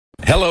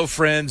Hello,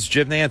 friends.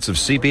 Jim Nance of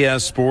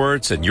CBS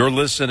Sports, and you're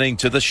listening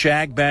to The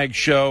Shag Bag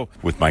Show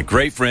with my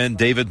great friend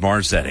David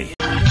Marzetti.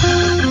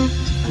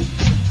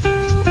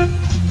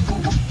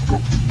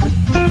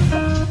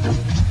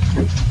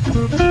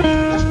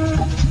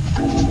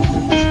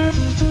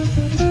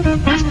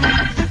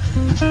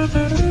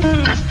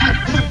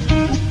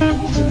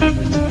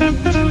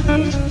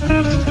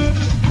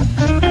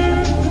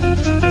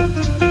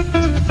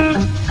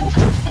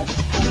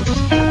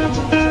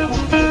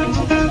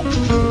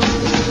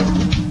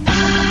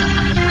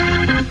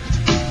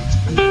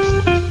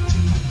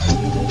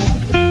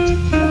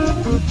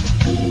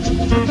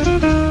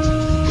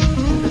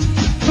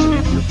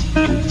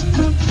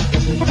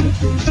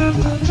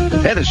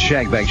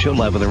 Shag Bag Show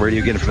live on the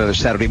radio again for another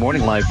Saturday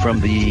morning, live from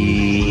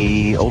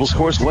the oldest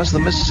course west of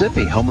the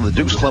Mississippi, home of the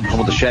Dukes Club, home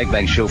of the Shag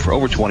Bag Show for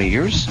over 20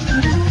 years.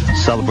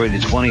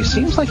 Celebrated 20.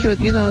 Seems like it's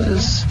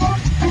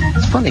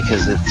funny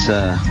because it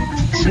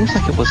seems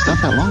like it was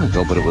not that long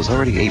ago, but it was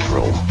already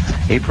April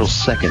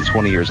 2nd,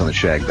 20 years on the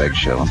Shag Bag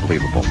Show.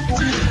 Unbelievable.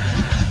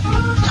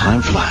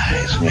 Time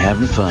flies. We're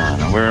having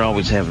fun. We're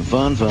always having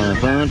fun till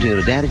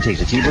the daddy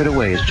takes the T-bird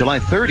away. It's July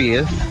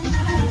 30th,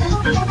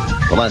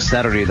 the last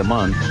Saturday of the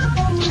month.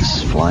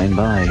 Just flying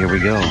by. Here we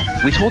go.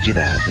 We told you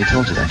that.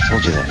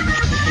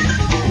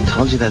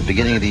 Told you that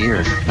beginning of the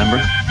year.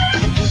 Remember?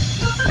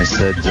 I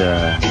said,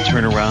 we'll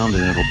turn around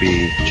and it'll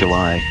be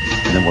July,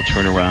 and then we'll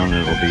turn around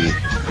and it'll be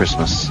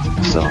Christmas.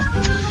 So,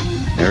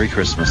 Merry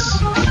Christmas,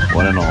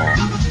 one and all,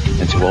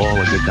 and to all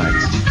a good night.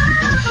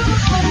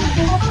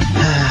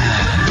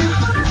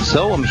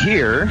 So I'm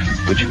here,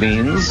 which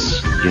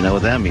means, you know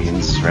what that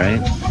means,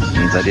 right? It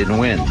means I didn't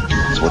win.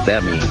 That's what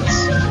that means.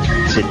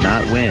 Did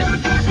not win.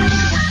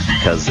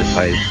 Because if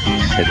I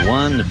had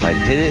won, if I'd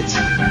hit it,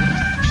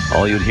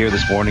 all you'd hear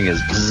this morning is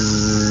bzzz.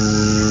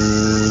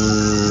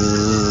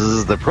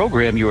 The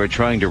program you are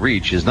trying to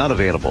reach is not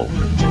available.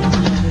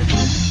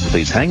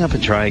 Please hang up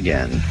and try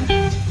again.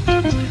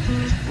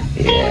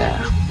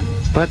 Yeah,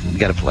 but we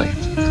got to play.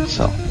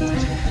 So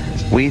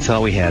we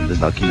thought we had the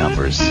lucky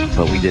numbers,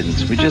 but we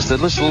didn't. We just a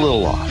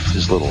little off.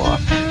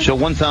 Show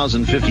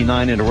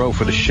 1059 in a row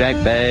for the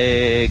Shag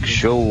Bag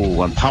Show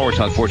on Power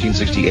Talk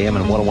 1460 AM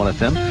and 101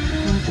 FM.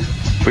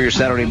 For your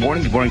Saturday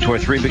morning, good morning to our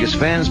three biggest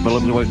fans, my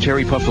lovely wife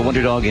Terry Puff the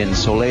Wonder Dog and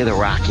Soleil the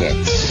Rocket.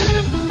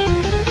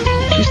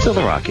 She's still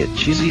the Rocket.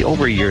 She's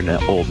over a year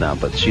old now,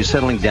 but she's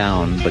settling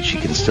down, but she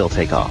can still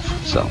take off.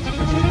 So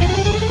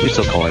we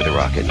still call her the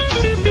Rocket.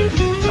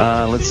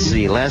 Let's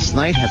see. Last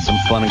night had some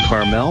fun in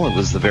Carmel. It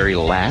was the very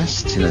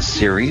last in a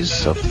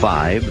series of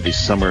 5, the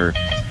summer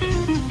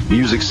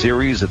music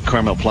series at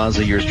Carmel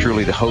Plaza. Yours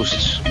truly, the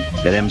host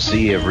at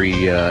MC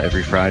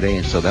every Friday,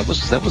 and so that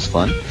was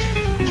fun.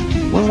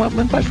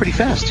 Went by pretty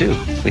fast, too.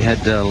 We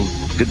had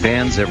good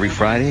bands every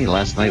Friday.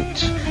 Last night,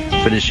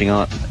 finishing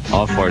off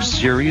our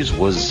series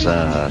was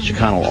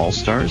Chicano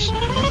All-Stars. So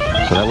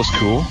that was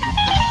cool.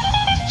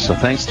 So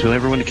thanks to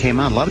everyone who came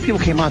out. A lot of people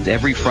came out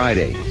every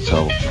Friday.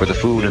 So for the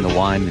food and the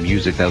wine and the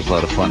music, that was a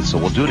lot of fun. So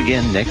we'll do it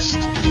again next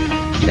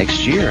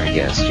year, I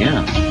guess.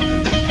 Yeah.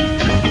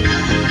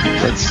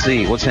 Let's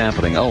see. What's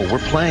happening? Oh, we're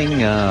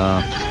playing...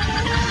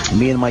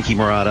 me and Mikey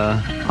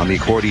Murata on the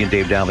accordion,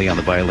 Dave Dowley on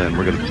the violin.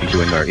 We're going to be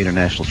doing our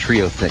international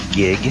trio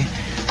gig.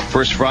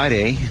 First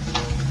Friday,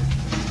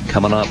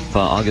 coming up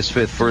August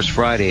 5th, first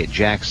Friday at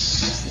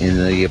Jack's in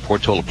the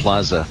Portola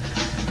Plaza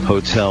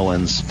Hotel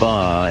and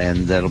Spa,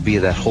 and that'll be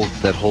that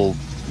whole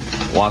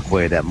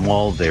walkway, that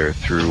mall there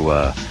through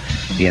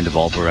the end of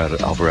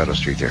Alvarado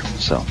Street there.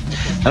 So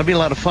that'll be a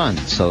lot of fun.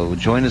 So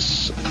join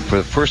us for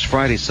the first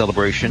Friday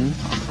celebration,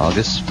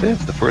 August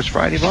 5th, the first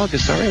Friday of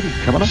August already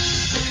coming up.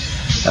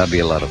 That'll be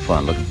a lot of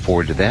fun. Looking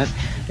forward to that.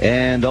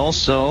 And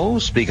also,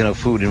 speaking of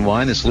food and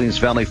wine, the Salinas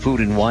Valley Food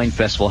and Wine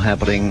Festival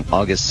happening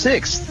August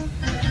 6th,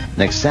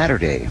 next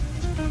Saturday.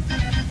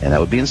 And that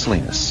would be in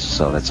Salinas.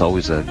 So that's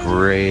always a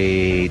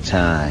great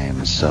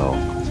time. So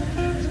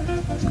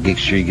make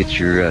sure you get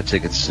your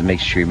tickets and make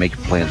sure you make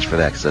your plans for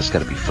that, because that's got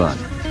to be fun.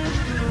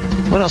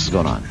 What else is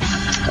going on?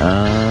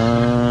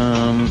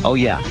 Oh,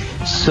 yeah.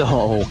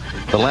 So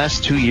the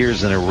last 2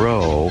 years in a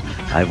row,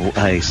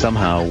 I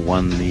somehow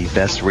won the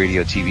best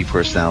radio TV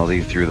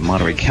personality through the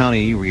Monterey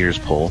County Readers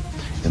Poll,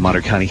 the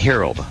Monterey County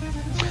Herald.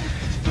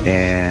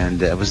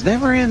 And I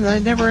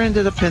never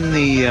ended up in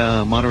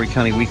the Monterey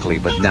County Weekly,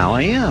 but now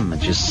I am.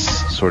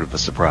 Just sort of a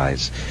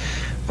surprise.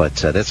 But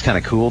that's kind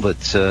of cool that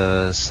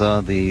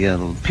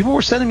people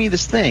were sending me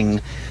this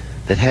thing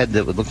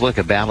that would look like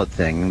a ballot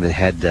thing that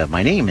had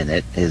my name in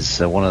it as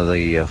one of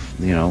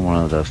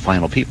the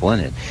final people in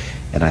it.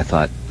 And I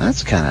thought,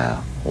 that's kind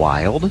of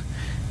wild.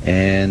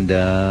 And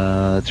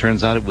it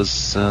turns out it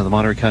was the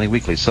Monterey County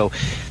Weekly. So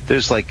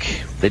there's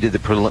they did the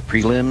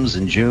prelims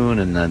in June,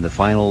 and then the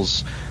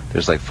finals,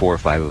 there's 4 or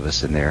 5 of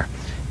us in there.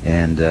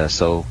 And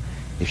so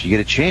if you get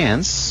a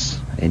chance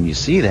and you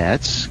see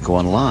that, go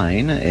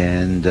online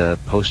and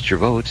post your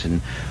vote,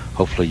 and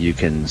hopefully you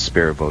can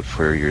spare a vote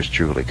for yours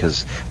truly,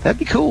 because that'd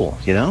be cool,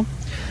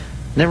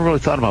 Never really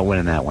thought about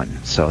winning that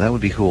one, so that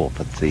would be cool.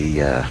 But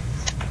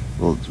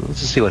we'll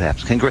just see what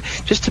happens.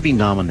 Just to be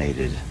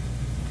nominated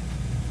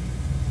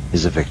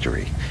is a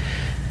victory.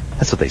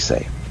 That's what they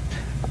say.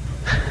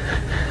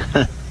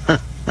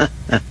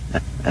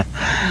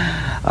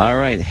 All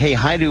right. Hey,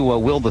 hi to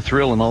Will the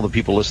Thrill and all the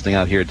people listening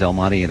out here at Del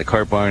Monte and the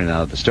Cart Barn and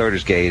out at the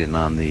Starters Gate and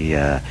on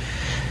the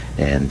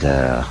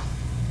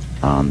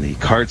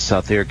carts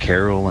out there,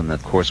 Carol, and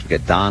of course we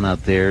got Don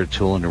out there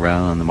tooling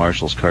around on the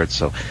Marshall's carts.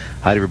 So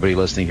hi to everybody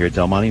listening here at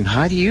Del Monte, and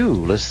hi to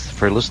you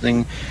for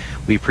listening.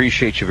 We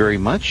appreciate you very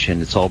much,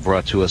 and it's all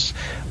brought to us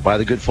by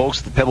the good folks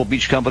at the Pebble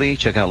Beach Company.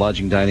 Check out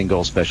lodging, dining,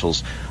 golf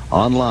specials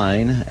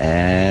online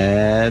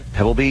at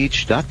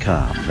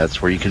pebblebeach.com.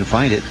 That's where you can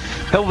find it,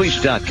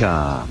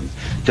 pebblebeach.com.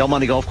 Del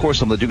Monte Golf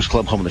Course on the Dukes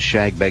Club, home of the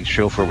Shag Bag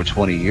Show for over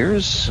 20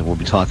 years. We'll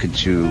be talking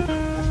to,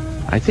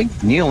 I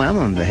think, Neil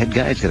Allen, the head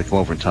guy, is going to come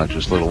over and talk to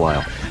us a little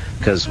while,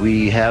 because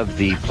we have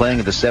the playing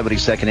of the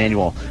 72nd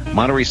annual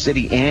Monterey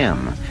City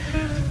Am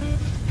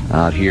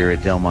out here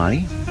at Del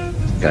Monte.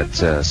 Got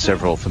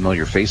several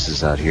familiar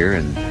faces out here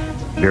in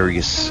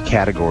various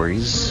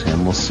categories,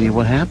 and we'll see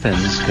what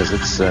happens, because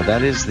it's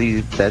that is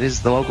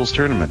the locals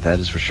tournament. That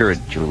is for sure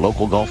at your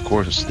local golf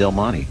course, Del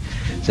Monte,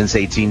 since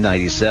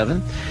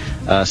 1897.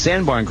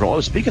 Sandbar and Grill.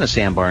 Oh, speaking of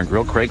Sandbar and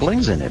Grill, Craig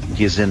Ling's in it.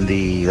 He's in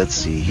the,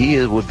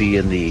 he would be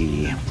in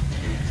the,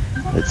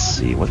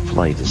 what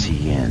flight is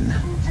he in?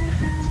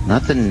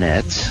 Not the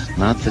net,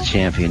 not the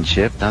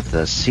championship, not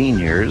the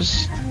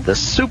seniors, the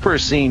super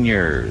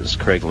seniors.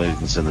 Craig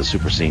Ling's in the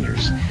super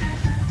seniors.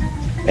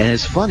 And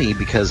it's funny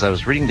because I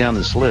was reading down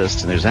this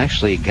list, and there's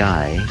actually a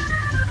guy,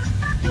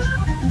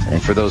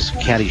 and for those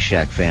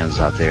Caddyshack fans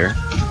out there,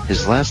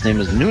 his last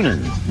name is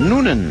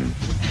Noonan.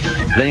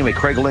 But anyway,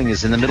 Craig Ling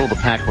is in the middle of the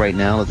pack right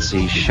now. Let's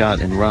see, shot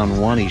in round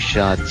one, he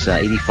shot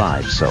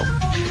 85. So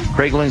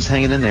Craig Ling's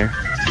hanging in there.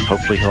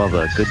 Hopefully he'll have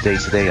a good day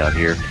today out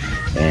here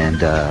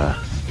and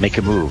make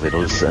a move. It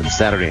was on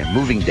Saturday, a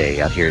moving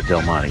day out here at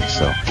Del Monte.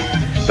 So,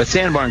 but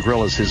Sandbar and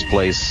Grill is his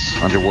place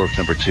under Wharf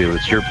number 2.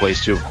 It's your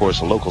place too, of course.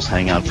 The locals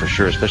hang out for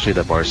sure, especially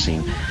the bar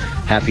scene.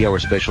 Happy hour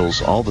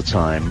specials all the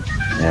time.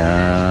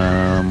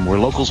 Where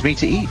locals meet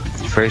to eat.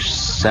 Fresh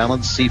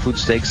salads, seafood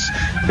steaks.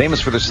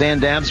 Famous for their sand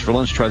dabs. For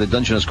lunch, try the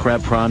Dungeness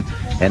crab prawn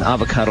and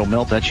avocado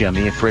melt. That's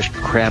yummy. A fresh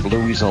crab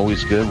Louis is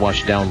always good.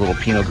 Wash it down with a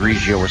little Pinot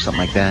Grigio or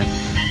something like that.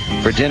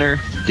 For dinner,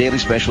 daily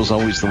special is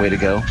always the way to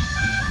go.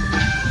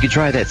 You can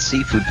try that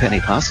seafood penne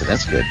pasta.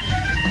 That's good.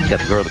 It's got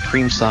the garlic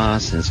cream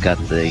sauce, and it's got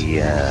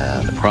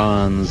the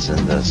prawns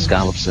and the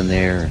scallops in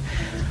there.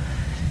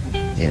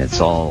 And it's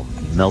all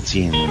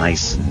melty and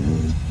nice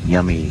and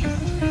yummy.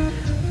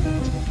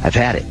 I've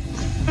had it,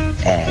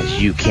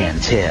 as you can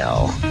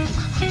tell.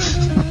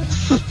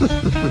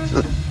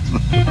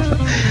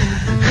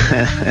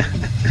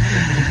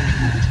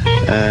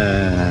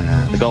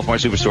 The Golf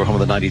Mart Superstore,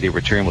 home of the 90-day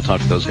return. We'll talk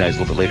to those guys a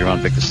little bit later on.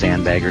 Vic the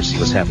Sandbagger, see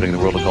what's happening in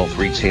the world of golf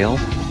retail.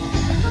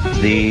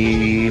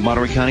 The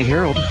Monterey County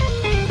Herald.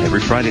 Every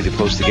Friday they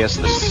post the guests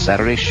of the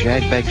Saturday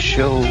Shag Bag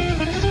Show.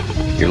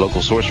 Your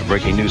local source for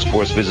breaking news,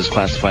 sports, business,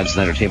 classifieds,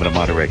 and entertainment of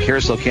Monterey.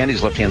 Carousel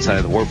Candy's left-hand side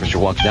of the wharf as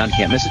you're walking down. You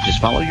can't miss it.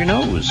 Just follow your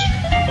nose.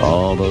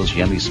 All those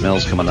yummy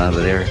smells coming out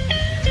of there.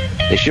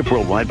 They ship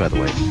worldwide, by the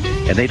way.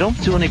 And they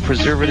don't do any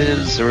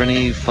preservatives or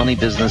any funny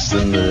business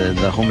in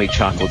the homemade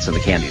chocolates and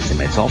the candies.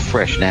 It's all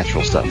fresh,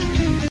 natural stuff.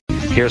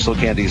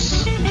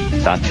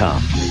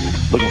 CarouselCandies.com.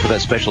 Looking for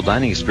that special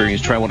dining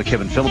experience? Try one of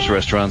Kevin Phillips'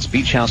 restaurants.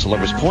 Beach House at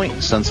Lover's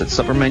Point. Sunset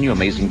supper menu.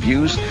 Amazing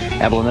views.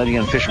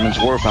 Abalonetti on Fisherman's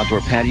Wharf.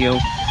 Outdoor patio.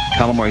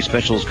 Calamari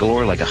specials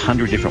galore. Like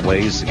 100 different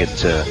ways to get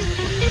to.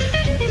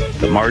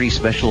 The Marty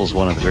special is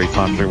one of the very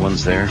popular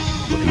ones there.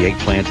 With the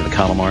eggplant and the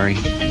calamari.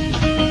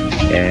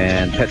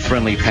 And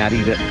pet-friendly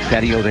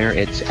patio there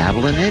at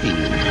Abalonetti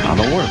on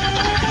the wharf.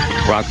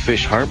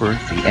 Rockfish Harbor,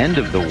 the end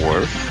of the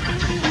wharf.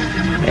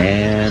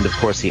 And, of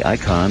course, the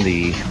Icon,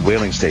 the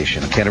whaling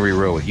station, Cannery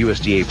Row with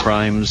USDA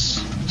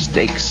primes,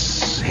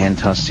 steaks,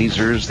 hand-tossed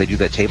Caesars. They do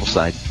that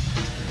tableside.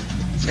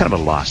 It's kind of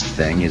a lost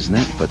thing, isn't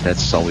it? But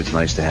that's always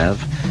nice to have.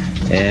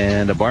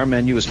 And a bar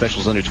menu with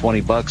specials under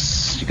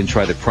 $20. You can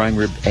try the prime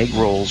rib egg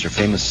rolls or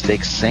famous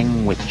steak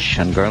sandwich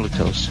on garlic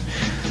toast.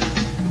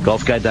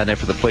 GolfGuide.net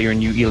for the player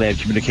and you. Elad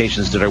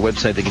Communications did our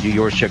website. They can do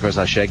yours. Check us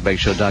out,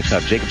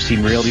 shagbagshow.com. Jacob's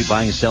Team Realty,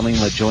 buying and selling.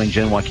 Let Joy and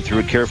Jen walk you through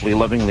it carefully,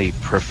 lovingly,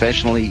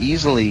 professionally,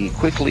 easily,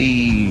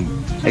 quickly,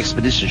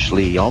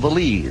 expeditiously. All the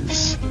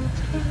leads.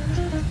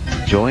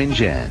 Joy and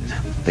Jen.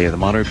 They are the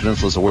Monterey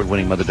Peninsula's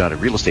award-winning mother-daughter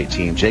real estate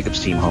team.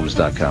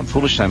 JacobsTeamHomes.com.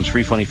 Foolish Times,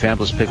 free, funny,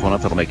 fabulous. Pick one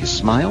up that'll make you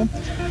smile.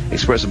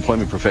 Express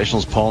Employment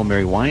Professionals, Paul and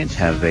Mary Wyant,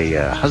 have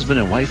a husband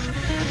and wife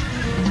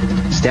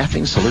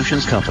staffing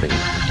solutions company.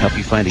 Help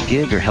you find a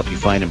gig or help you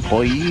find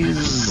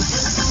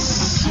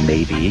employees.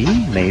 Maybe.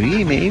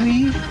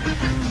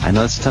 I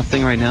know it's a tough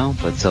thing right now,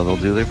 but they'll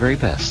do their very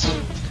best.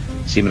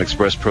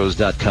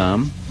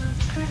 SeamanExpressPros.com.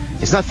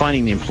 It's not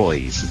finding the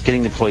employees. It's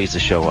getting the employees to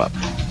show up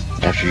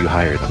after you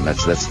hire them.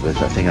 That's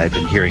the thing I've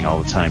been hearing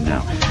all the time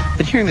now. I've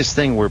been hearing this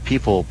thing where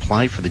people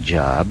apply for the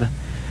job.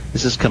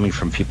 This is coming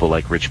from people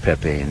like Rich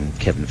Pepe and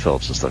Kevin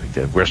Phillips and stuff like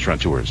that.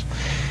 Restaurateurs.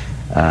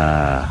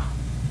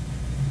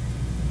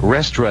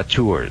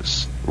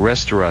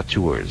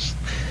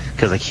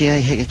 because I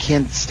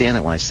can't stand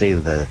it when I say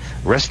the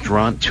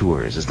restaurant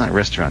tours. It's not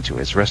restaurant tours.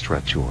 It's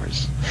restaurant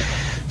tours.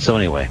 So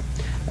anyway,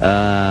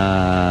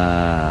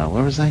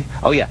 where was I?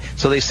 Oh yeah.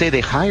 So they say they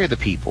hire the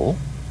people,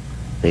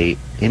 they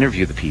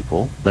interview the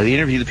people.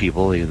 They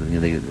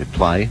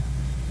apply,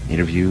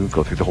 interview,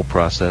 go through the whole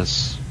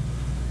process,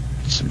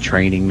 some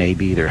training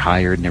maybe. They're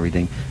hired and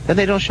everything. Then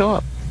they don't show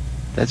up.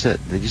 That's it.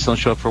 They just don't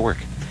show up for work.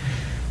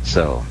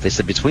 So they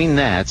said between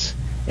that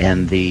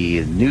and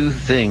the new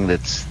thing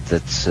that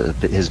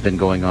has been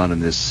going on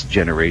in this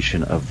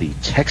generation of the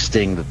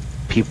texting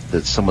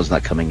that someone's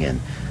not coming in,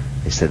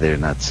 they said they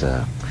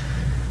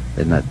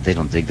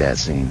don't dig that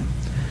scene.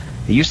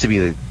 It used to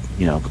be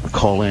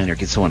call in or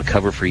get someone to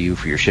cover for you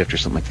for your shift or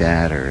something like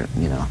that, or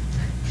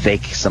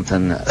fake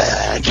something.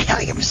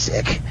 I'm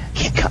sick,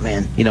 can't come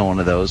in. One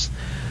of those.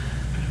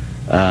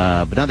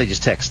 But now they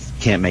just text,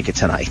 can't make it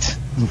tonight.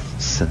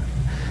 So,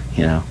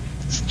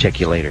 check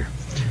you later.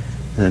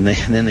 And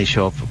then they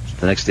show up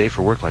the next day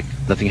for work like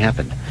nothing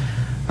happened.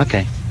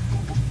 Okay.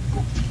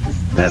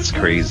 That's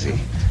crazy.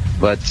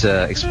 But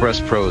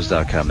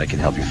expresspros.com, they can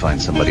help you find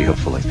somebody,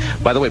 hopefully.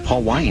 By the way,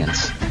 Paul Wyant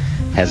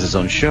has his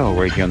own show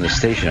right here on this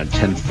station at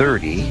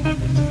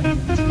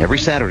 10:30 every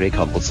Saturday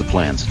called What's the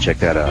Plan? So check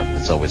that out.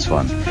 It's always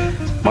fun.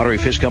 Monterey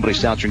Fish Company,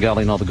 South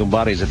Tringali, and all the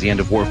Goombadis at the end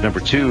of wharf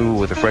number 2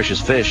 with the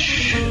freshest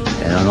fish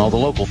and all the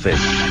local fish.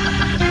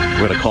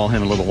 We're going to call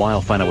him in a little while,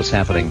 find out what's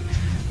happening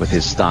with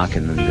his stock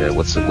and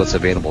what's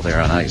available there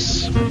on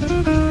ice.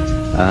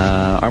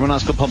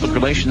 Armanasco Public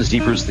Relations,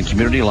 deep roots in the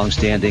community,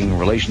 long-standing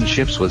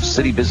relationships with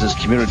city business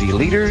community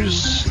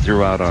leaders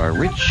throughout our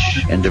rich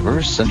and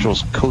diverse Central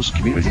Coast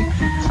community.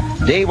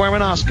 Dave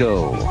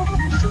Armanasco.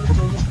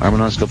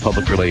 Armanasco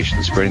Public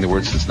Relations, spreading the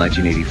word since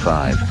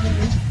 1985.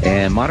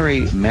 And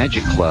Monterey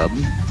Magic Club,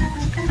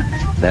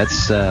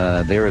 that's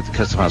there at the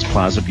Custom House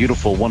Plaza.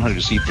 Beautiful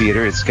 100-seat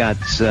theater. It's got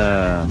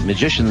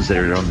magicians that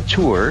are on the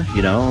tour,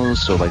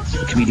 so like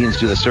the comedians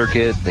do the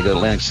circuit. They go to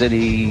Atlantic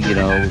City,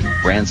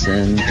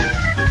 Branson,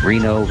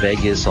 Reno,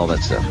 Vegas, all that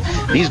stuff.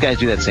 These guys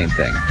do that same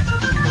thing.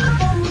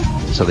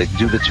 So they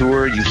do the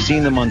tour. You've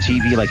seen them on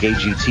TV like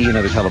AGT and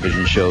other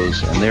television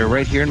shows, and they're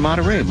right here in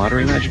Monterey,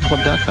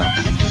 MontereyMagicClub.com.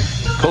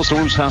 Coastal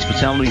Roots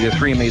Hospitality, there are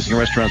 3 amazing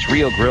restaurants.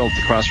 Rio Grill at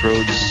the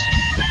Crossroads,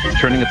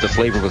 turning up the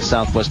flavor with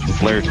Southwestern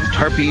flair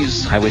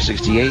Tarpies, Highway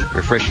 68,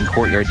 refreshing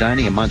courtyard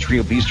dining, and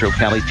Montreal Bistro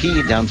Cali P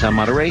in downtown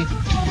Monterey.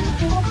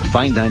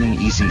 Fine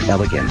dining, easy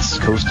elegance,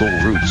 Coastal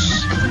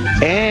Roots.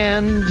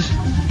 And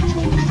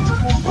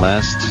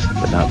last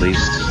but not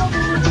least,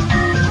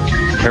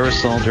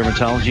 Parasol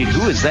Dermatology.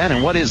 Who is that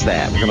and what is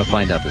that? We're going to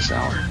find out this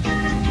hour.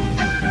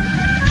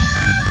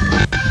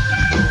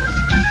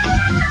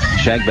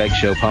 Shagbag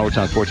Show, Power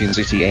Talk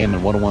 1460 AM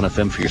and 101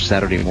 FM for your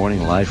Saturday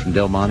morning, live from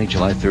Del Monte,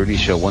 July 30,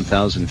 show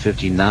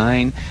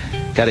 1059.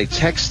 Got a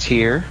text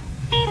here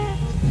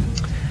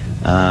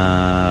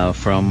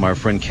from our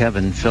friend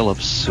Kevin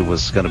Phillips, who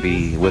was going to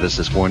be with us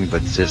this morning,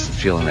 but isn't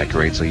feeling that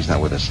great, so he's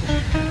not with us.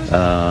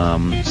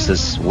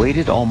 Says,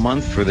 waited all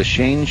month for the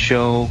Shane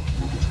Show.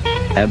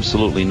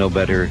 Absolutely no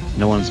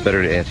one's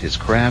better at his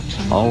craft.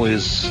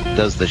 Always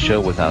does the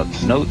show without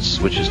notes,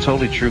 which is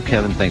totally true.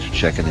 Kevin, thanks for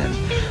checking in.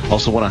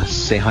 Also want to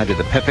say hi to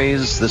the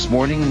Pepes this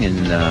morning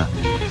in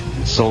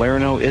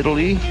Salerno,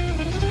 Italy.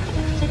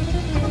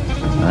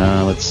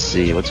 Let's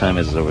see, what time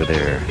is it over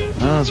there?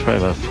 Oh, it's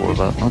probably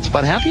it's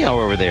about happy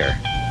hour over there.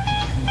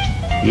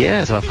 Yeah,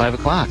 it's about 5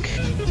 o'clock.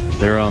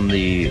 They're on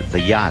the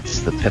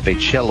yachts, the Pepe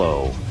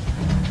Cello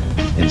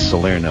in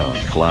Salerno,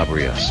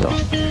 Calabria. So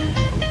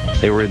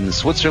they were in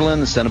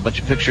Switzerland and sent a bunch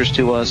of pictures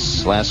to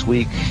us last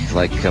week,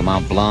 like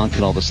Mont Blanc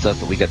and all the stuff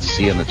that we got to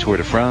see on the Tour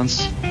de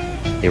France.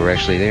 They were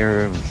actually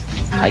there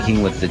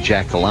hiking with the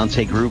Jack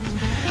Galante group,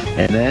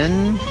 and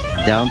then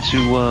down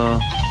to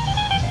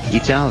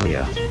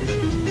Italia.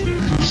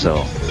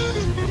 So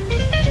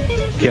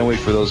can't wait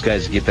for those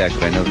guys to get back,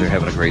 but I know they're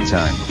having a great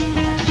time.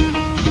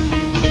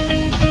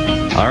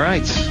 All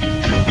right,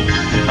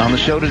 on the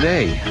show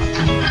today,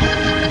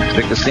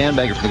 Victor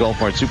Sandbagger from the Golf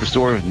Mart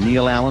Superstore,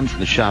 Neil Allen from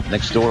the shop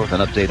next door with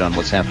an update on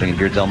what's happening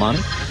here at Del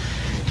Monte,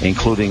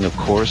 including, of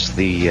course,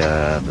 the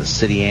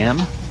City Am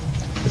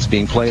that's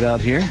being played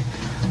out here.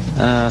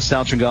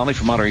 Sal Tringali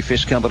from Monterey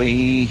Fish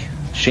Company,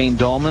 Shane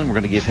Dahlman, we're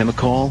going to give him a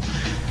call.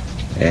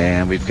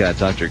 And we've got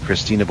Dr.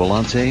 Christina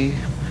Bolante,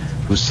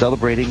 who's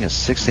celebrating a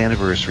 6th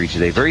anniversary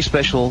today. Very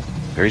special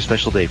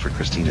day for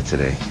Christina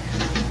today.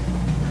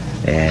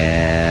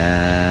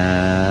 And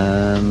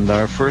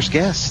our first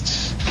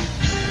guest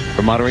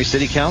from Monterey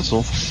City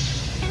Council,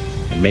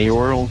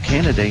 mayoral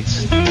candidate,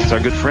 it's our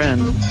good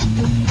friend,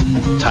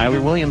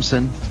 Tyler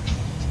Williamson.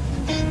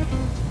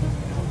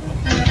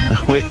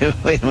 Wait a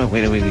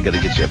minute, we got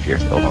to get you up here.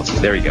 Oh,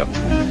 there you go.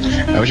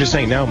 I was just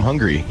saying, now I'm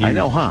hungry. I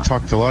know, huh?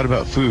 Talked a lot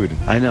about food.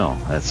 I know,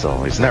 that's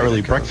always... It's not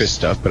really breakfast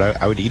stuff, but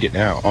I would eat it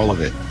now, all of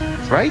it.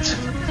 Right?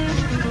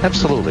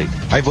 Absolutely.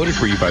 I voted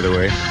for you, by the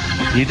way.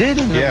 You did?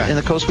 In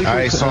the Coast Weekly?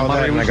 I saw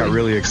that and I got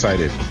really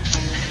excited.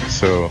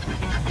 So...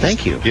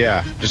 Thank you.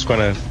 Yeah, just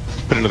want to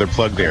put another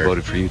plug there. I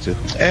voted for you, too.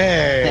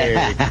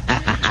 Hey!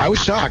 I was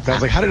shocked. I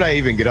was like, how did I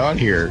even get on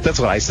here? That's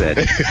what I said.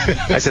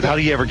 I said, how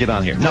do you ever get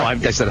on here? No, I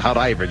said, how do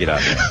I ever get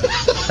on here?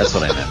 That's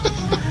what I meant.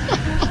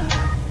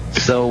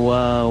 So,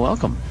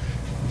 welcome.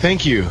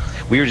 Thank you.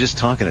 We were just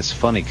talking. It's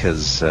funny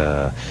because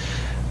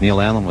Neil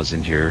Allen was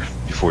in here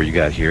before you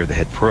got here, the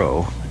head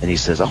pro, and he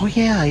says, "Oh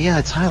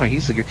yeah, Tyler. He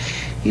is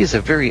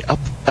a very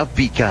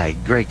upbeat guy,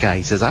 great guy."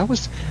 He says,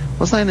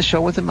 "Wasn't I on the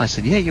show with him?" I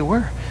said, "Yeah, you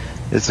were."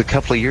 It's a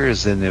couple of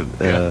years, and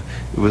it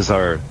was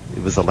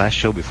the last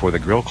show before the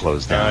grill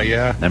closed down.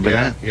 Yeah. Remember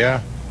that?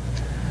 Yeah.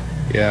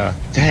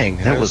 Dang,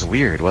 that was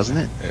weird, wasn't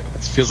it? It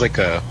feels like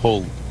a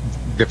whole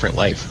different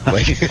life.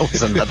 Like it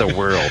was another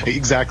world.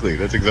 Exactly.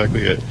 That's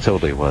exactly it.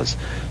 Totally was.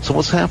 So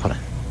what's happening?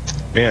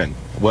 Man,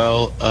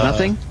 well,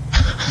 nothing.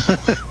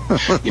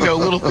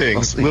 Little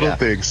things.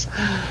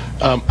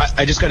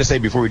 I just got to say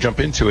before we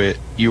jump into it,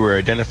 you were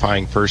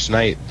identifying first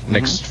night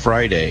next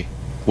Friday.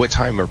 What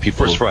time are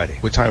people? First Friday.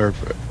 What time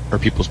are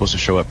people supposed to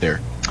show up there?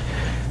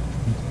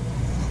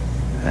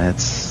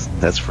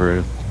 That's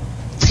for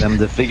them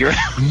to figure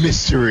out.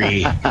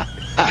 Mystery.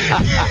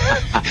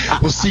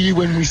 We'll see you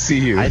when we see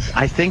you.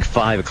 I think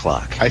 5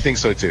 o'clock. I think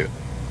so too.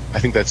 I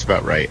think that's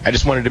about right. I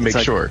just wanted to make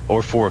sure.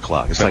 Or 4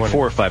 o'clock. It's like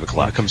 4 or 5 o'clock. I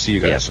want to come see you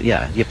guys.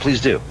 Yeah,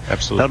 please do.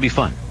 Absolutely. That'll be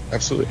fun.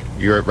 Absolutely.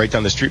 You're right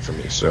down the street from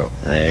me, so.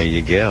 There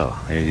you go.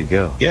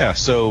 Yeah,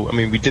 so,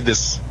 we did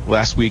this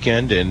last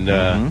weekend, and,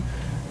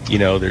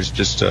 there's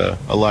just a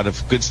lot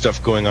of good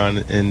stuff going on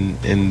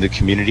in the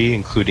community,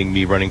 including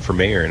me running for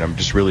mayor, and I'm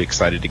just really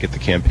excited to get the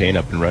campaign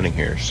up and running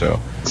here, so.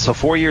 So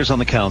 4 years on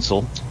the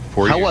council.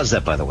 How was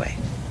that, by the way?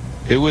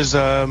 It was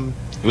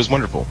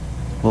wonderful.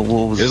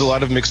 Well, there's a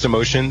lot of mixed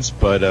emotions,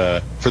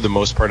 but for the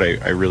most part,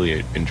 I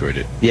really enjoyed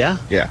it. Yeah?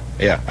 Yeah.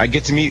 I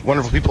get to meet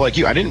wonderful people like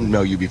you. I didn't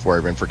know you before I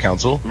ran for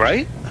council.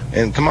 Right?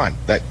 And come on,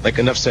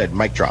 enough said.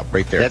 Mic drop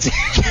right there. That's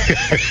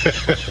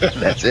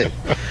it.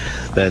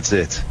 That's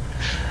it.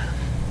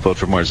 Vote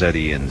for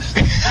Marzetti and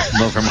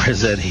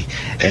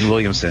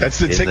Williamson. That's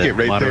the ticket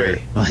right there.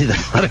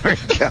 The Monterey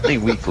County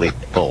Weekly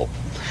poll.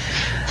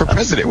 For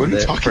president, what are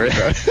you talking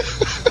about?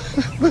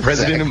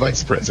 President and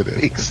vice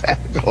president.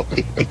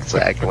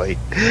 Exactly.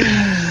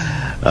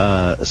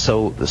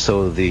 So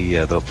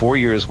the 4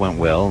 years went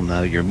well.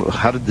 Now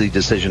how did the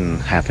decision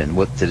happen?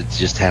 What did it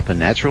just happen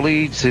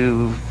naturally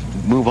to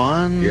move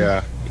on?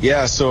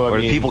 Yeah. So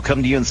did people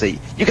come to you and say,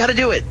 "You got to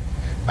do it"?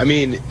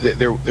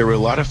 There were a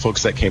lot of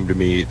folks that came to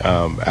me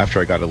after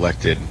I got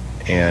elected,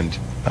 and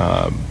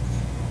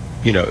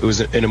it was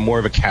in a more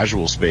of a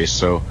casual space.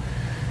 So.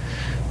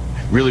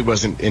 Really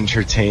wasn't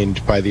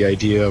entertained by the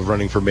idea of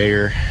running for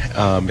mayor.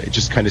 It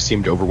just kind of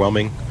seemed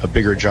overwhelming, a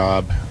bigger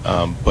job,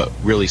 but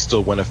really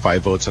still one of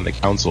 5 votes on the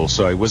council.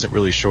 So I wasn't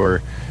really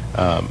sure.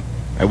 I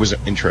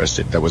wasn't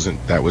interested. That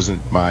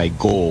wasn't my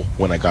goal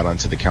when I got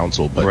onto the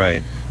council. But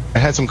right. I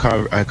had some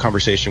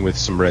conversation with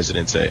some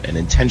residents, an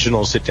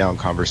intentional sit-down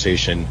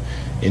conversation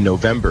in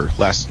November,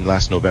 last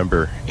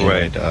November,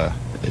 and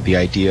the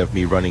idea of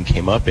me running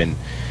came up, and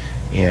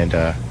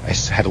I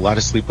had a lot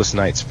of sleepless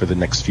nights for the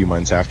next few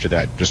months after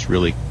that, just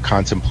really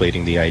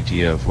contemplating the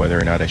idea of whether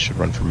or not I should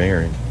run for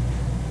mayor.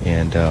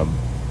 And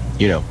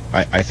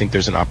I think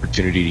there's an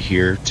opportunity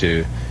here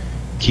to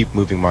keep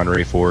moving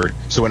Monterey forward.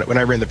 So when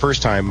I ran the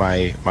first time,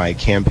 my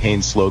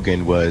campaign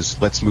slogan was,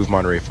 "Let's move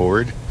Monterey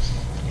forward."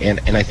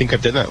 And I think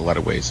I've done that in a lot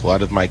of ways. A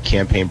lot of my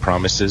campaign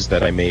promises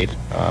that I made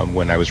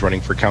when I was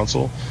running for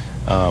council,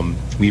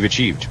 we've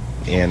achieved.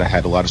 And I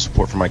had a lot of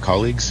support from my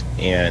colleagues,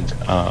 and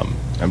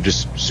I'm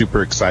just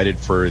super excited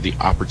for the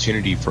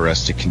opportunity for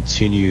us to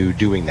continue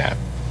doing that.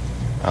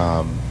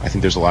 I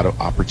think there's a lot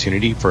of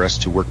opportunity for us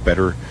to work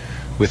better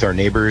with our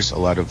neighbors, a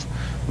lot of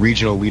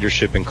regional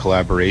leadership and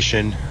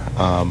collaboration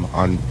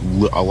on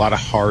a lot of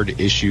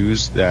hard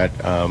issues that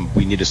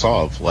we need to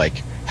solve,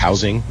 like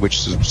housing, which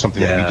is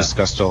something that we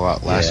discussed a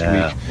lot last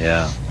week,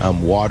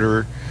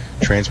 water,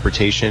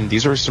 transportation.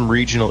 These are some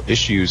regional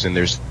issues, and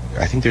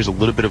I think there's a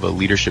little bit of a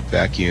leadership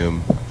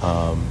vacuum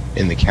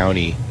in the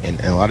county, and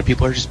a lot of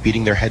people are just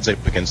beating their heads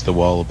up against the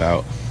wall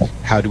about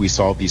how do we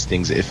solve these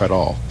things, if at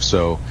all.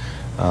 So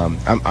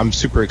I'm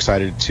super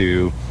excited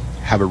to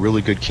have a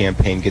really good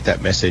campaign, get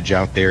that message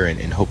out there,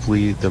 and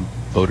hopefully the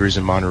voters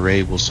in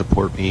Monterey will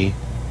support me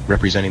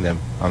representing them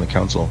on the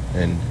council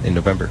in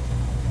November.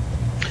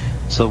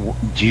 So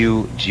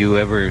do you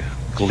ever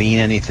glean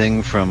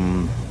anything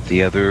from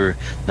the other,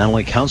 not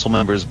only council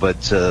members,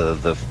 but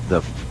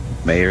the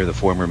mayor, the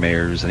former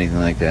mayors, anything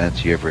like that?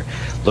 Do you ever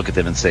look at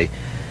them and say,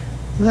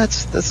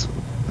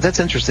 that's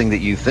interesting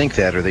that you think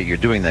that, or that you're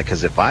doing that,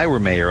 because if I were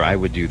mayor, I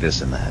would do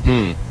this and that.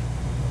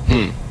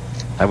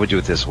 I would do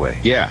it this way.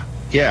 Yeah.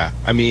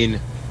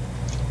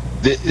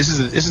 This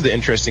is the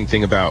interesting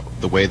thing about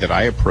the way that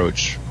I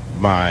approach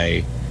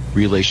my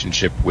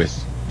relationship with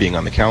being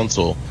on the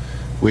council,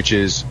 which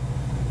is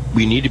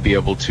we need to be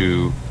able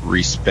to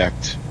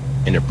respect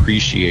and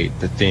appreciate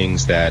the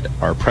things that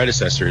our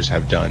predecessors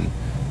have done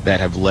that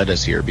have led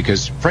us here,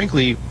 because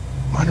frankly,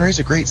 Monterey's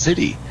a great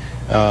city.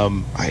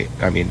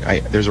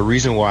 There's a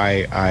reason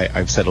why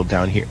I've settled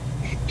down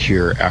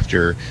here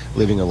after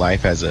living a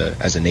life as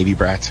a Navy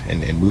brat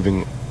and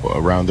moving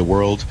around the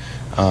world.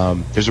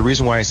 There's a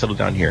reason why I settled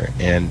down here,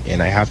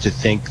 and I have to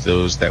thank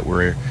those that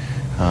were,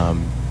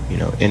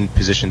 in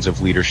positions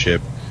of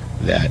leadership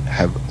that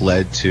have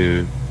led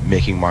to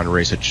making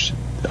Monterey such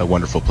a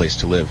wonderful place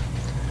to live.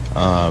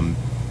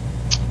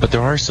 But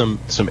there are some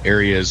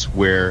areas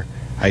where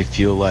I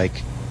feel like,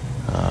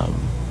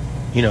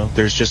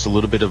 there's just a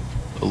little bit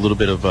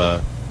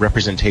of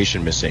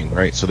representation missing,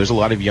 right? So there's a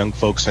lot of young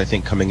folks, I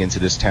think, coming into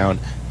this town.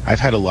 I've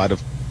had a lot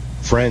of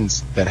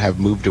friends that have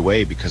moved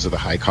away because of the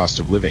high cost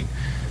of living.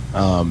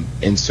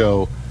 And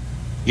so,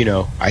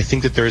 I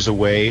think that there's a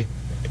way,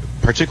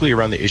 particularly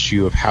around the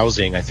issue of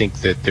housing, I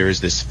think that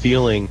there's this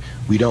feeling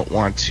we don't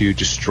want to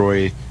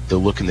destroy the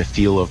look and the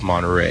feel of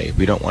Monterey.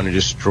 We don't want to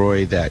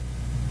destroy that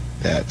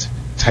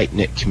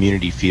tight-knit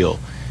community feel.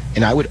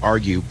 And I would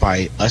argue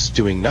by us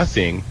doing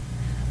nothing,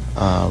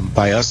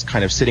 by us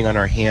kind of sitting on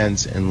our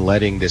hands and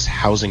letting this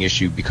housing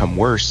issue become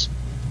worse,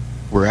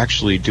 we're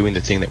actually doing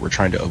the thing that we're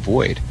trying to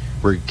avoid.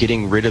 We're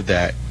getting rid of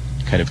that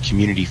kind of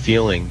community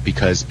feeling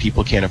because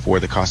people can't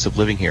afford the cost of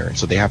living here, and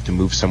so they have to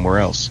move somewhere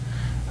else.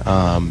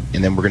 And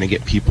then we're going to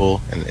get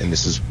people, and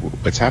this is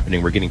what's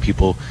happening, we're getting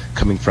people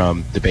coming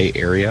from the Bay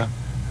Area,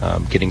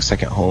 getting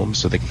second homes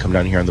so they can come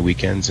down here on the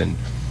weekends. And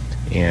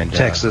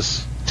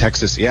Texas,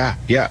 yeah.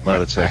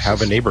 I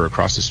have a neighbor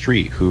across the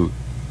street who,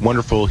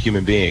 wonderful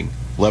human being,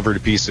 love her to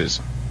pieces.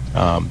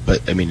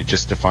 But I mean, it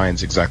just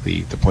defines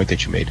exactly the point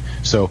that you made.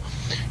 So,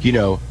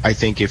 I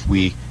think if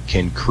we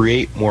can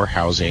create more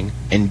housing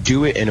and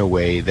do it in a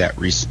way that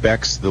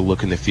respects the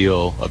look and the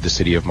feel of the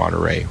city of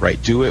Monterey,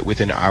 right? Do it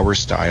within our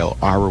style,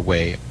 our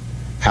way,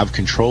 have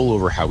control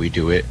over how we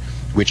do it,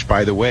 which,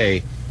 by the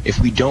way, if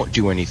we don't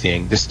do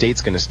anything, the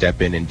state's going to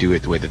step in and do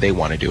it the way that they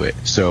want to do it.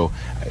 So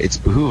it's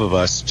behoove of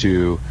us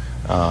to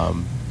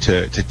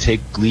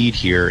take lead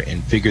here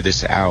and figure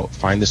this out,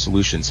 find the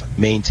solutions,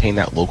 maintain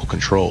that local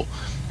control.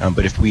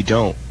 But if we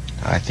don't,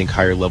 I think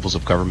higher levels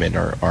of government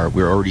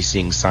we're already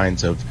seeing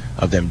signs of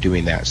them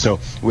doing that. So,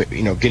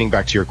 getting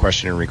back to your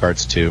question in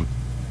regards to,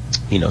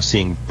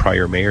 seeing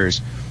prior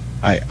mayors,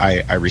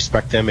 I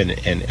respect them and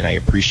I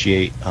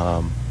appreciate,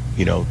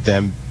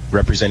 them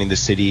representing the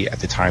city at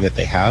the time that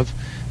they have.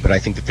 But I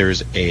think that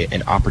there's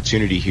an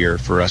opportunity here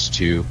for us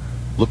to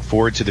look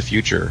forward to the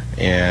future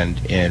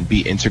and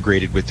be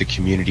integrated with the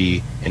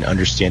community and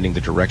understanding the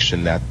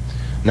direction that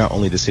not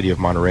only the city of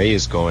Monterey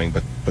is going,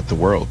 but the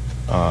world.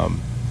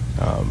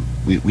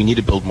 We need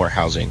to build more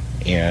housing,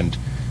 and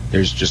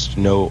there's just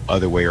no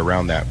other way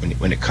around that.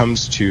 When it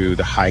comes to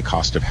the high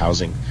cost of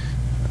housing,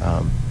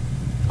 a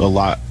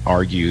lot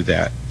argue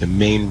that the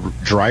main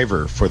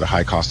driver for the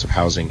high cost of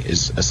housing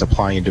is a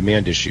supply and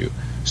demand issue.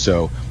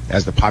 So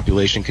as the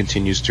population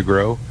continues to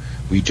grow,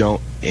 we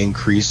don't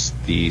increase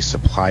the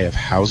supply of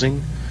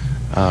housing.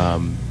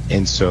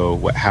 And so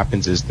what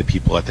happens is the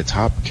people at the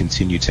top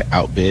continue to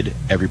outbid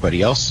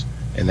everybody else,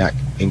 and that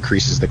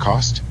increases the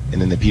cost.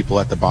 And then the people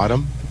at the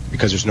bottom,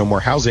 because there's no more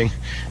housing,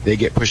 they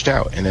get pushed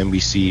out. And then we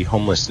see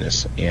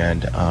homelessness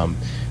and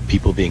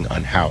people being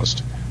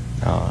unhoused.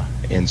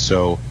 And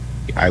so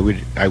I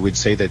would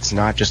say that it's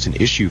not just an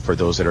issue for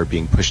those that are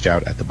being pushed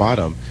out at the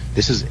bottom.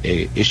 This is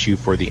a issue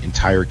for the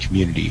entire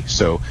community.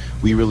 So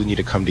we really need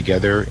to come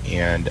together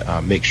and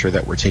make sure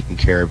that we're taking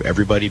care of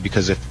everybody,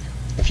 because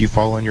if you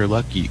fall on your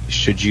luck,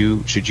 should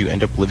you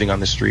end up living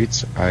on the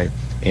streets?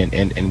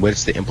 And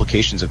what's the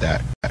implications of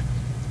that?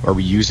 Are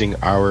we using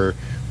our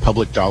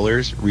public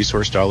dollars,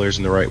 resource dollars,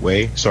 in the right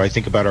way? So I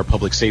think about our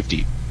public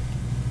safety,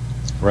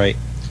 right?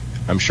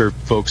 I'm sure,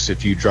 folks,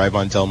 if you drive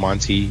on Del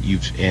Monte,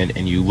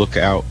 and you look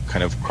out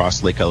kind of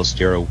across Lake El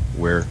Estero,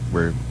 where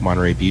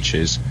Monterey Beach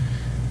is,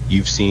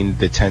 you've seen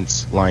the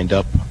tents lined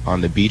up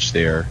on the beach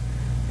there,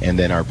 and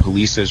then our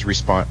police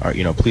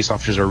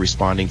officers are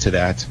responding to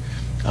that.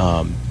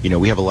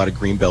 We have a lot of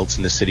green belts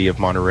in the city of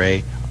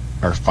Monterey.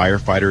 Our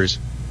firefighters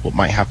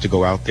might have to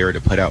go out there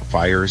to put out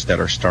fires that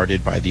are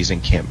started by these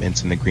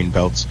encampments in the green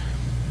belts.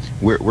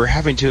 We're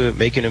having to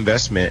make an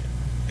investment,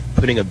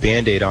 putting a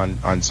Band-Aid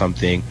on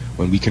something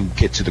when we can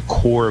get to the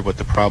core of what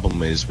the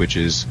problem is, which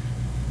is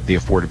the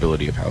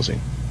affordability of housing.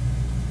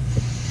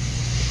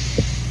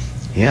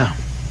 Yeah,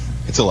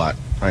 it's a lot.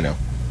 I know.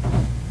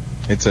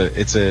 It's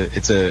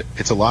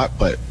a lot,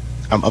 but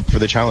I'm up for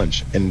the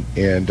challenge. And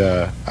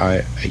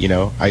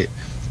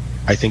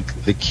I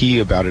think the key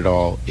about it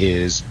all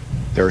is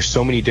there are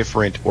so many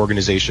different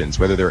organizations,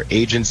 whether they're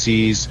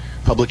agencies,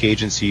 public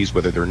agencies,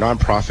 whether they're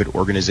nonprofit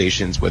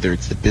organizations, whether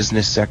it's the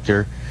business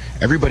sector.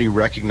 Everybody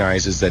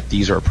recognizes that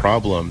these are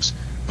problems,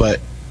 but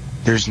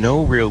there's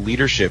no real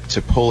leadership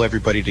to pull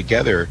everybody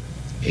together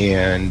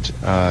and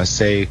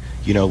say,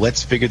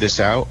 let's figure this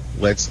out,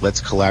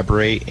 let's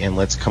collaborate, and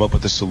let's come up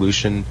with a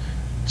solution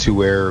to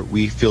where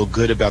we feel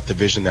good about the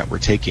vision that we're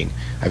taking.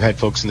 I've had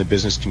folks in the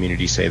business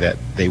community say that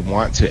they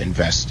want to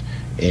invest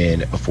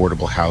in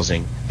affordable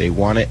housing. They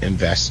want to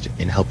invest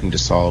in helping to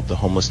solve the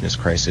homelessness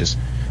crisis,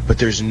 but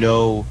there's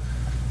no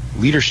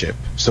leadership.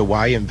 So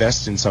why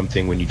invest in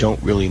something when you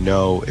don't really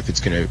know if it's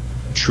going to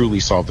truly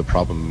solve the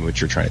problem in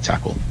which you're trying to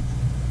tackle?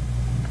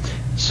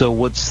 So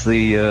what's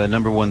the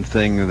number one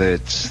thing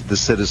that the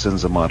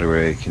citizens of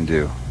Monterey can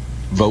do?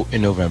 Vote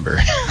in November.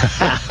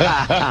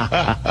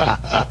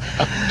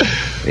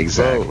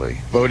 Exactly.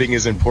 Voting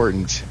is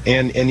important.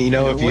 And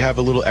if you have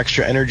a little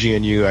extra energy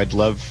in you, I'd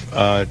love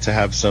to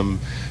have some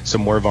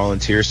more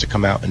volunteers to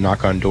come out and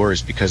knock on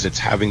doors, because it's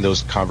having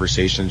those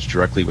conversations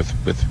directly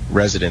with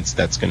residents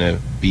that's going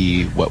to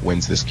be what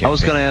wins this campaign. I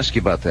was going to ask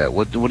you about that.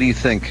 What do you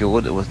think?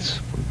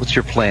 What's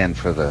your plan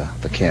for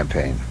the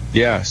campaign?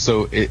 Yeah,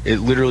 so it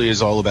literally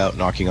is all about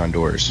knocking on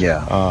doors.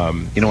 Yeah.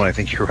 You know what? I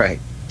think you're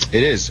right.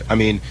 It is. I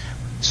mean,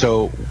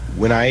 so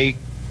when I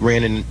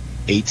ran in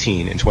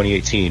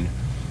 2018,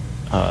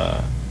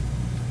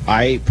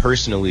 I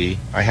personally,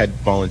 I had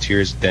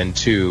volunteers then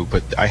too,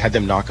 but I had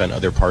them knock on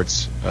other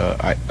parts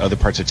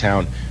of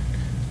town.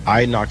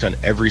 I knocked on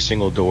every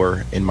single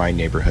door in my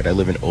neighborhood. I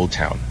live in Old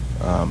Town.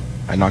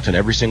 I knocked on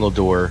every single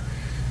door,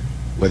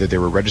 whether they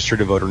were registered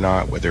to vote or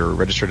not, whether they were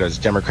registered as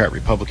Democrat,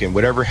 Republican,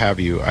 whatever have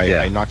you.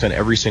 I knocked on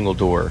every single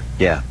door.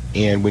 Yeah.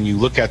 And when you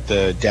look at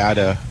the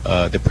data,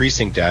 the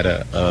precinct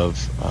data of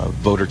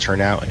voter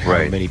turnout and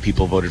how many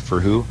people voted for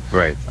who,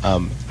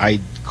 I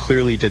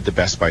clearly did the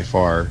best by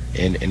far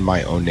in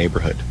my own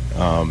neighborhood.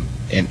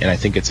 And I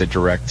think it's a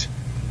direct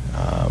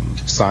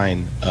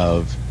sign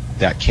of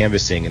that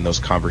canvassing and those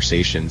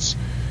conversations.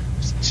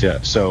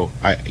 So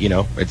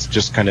it's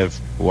just kind of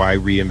why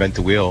reinvent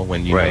the wheel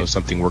when you know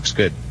something works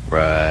good.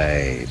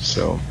 Right.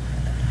 So,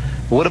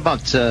 what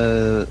about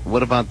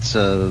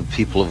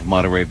people of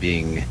Monterey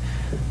being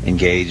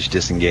engaged,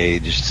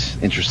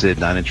 disengaged, interested,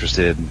 not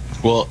interested?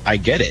 Well, I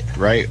get it,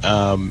 right?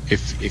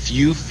 If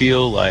you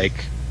feel like,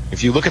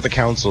 if you look at the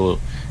council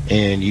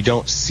and you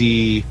don't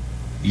see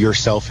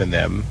yourself in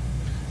them,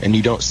 and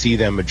you don't see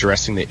them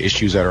addressing the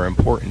issues that are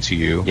important to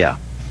you,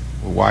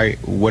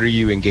 what are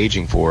you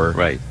engaging for?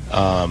 Right.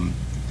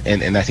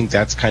 And I think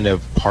that's kind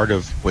of part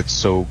of what's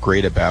so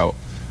great about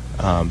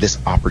this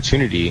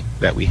opportunity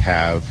that we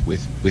have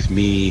with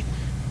me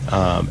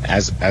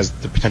as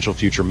the potential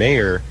future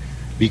mayor,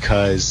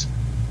 because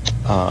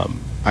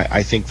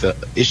I think the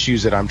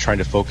issues that I'm trying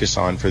to focus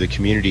on for the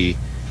community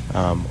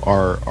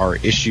are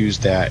issues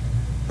that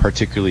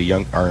particularly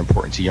are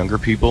important to younger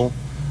people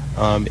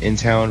in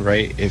town,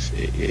 right?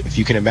 If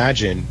you can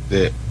imagine,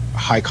 the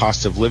high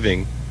cost of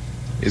living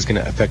is going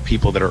to affect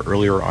people that are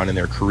earlier on in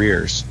their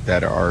careers,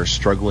 that are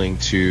struggling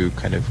to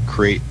kind of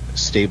create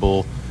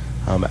stable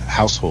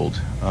household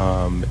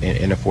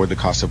and afford the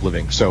cost of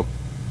living. So,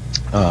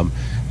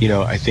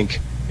 I think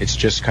it's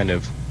just kind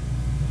of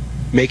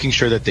making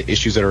sure that the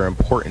issues that are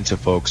important to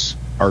folks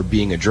are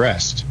being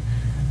addressed,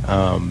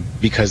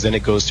 because then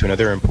it goes to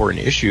another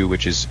important issue,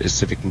 which is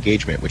civic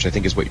engagement, which I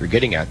think is what you're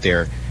getting at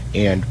there.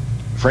 And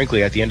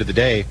frankly, at the end of the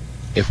day,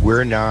 if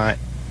we're not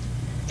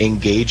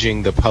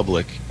engaging the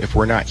public, if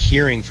we're not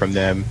hearing from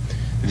them,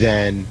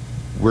 then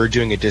we're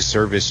doing a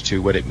disservice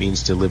to what it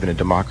means to live in a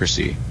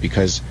democracy.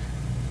 Because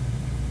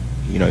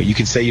you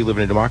can say you live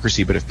in a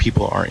democracy, but if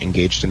people aren't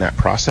engaged in that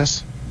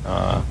process,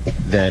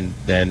 then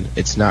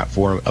it's not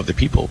of the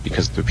people,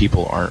 because the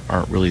people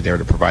aren't really there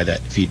to provide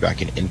that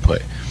feedback and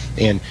input.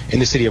 And in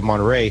the city of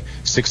Monterey,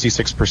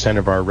 66%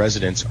 of our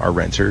residents are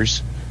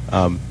renters.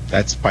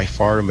 That's by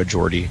far a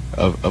majority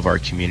of our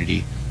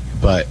community.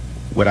 But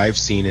what I've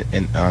seen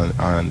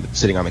on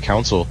sitting on the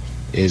council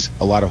is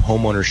a lot of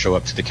homeowners show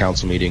up to the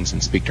council meetings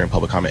and speak during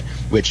public comment,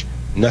 which,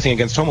 nothing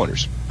against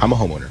homeowners. I'm a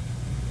homeowner.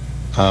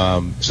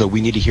 So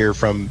we need to hear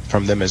from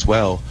them as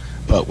well.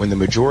 But when the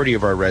majority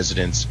of our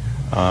residents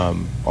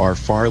are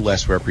far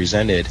less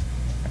represented,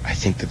 I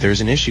think that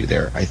there's an issue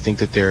there. I think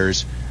that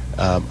there's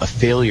a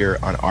failure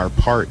on our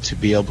part to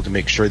be able to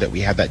make sure that we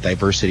have that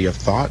diversity of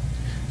thought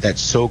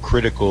that's so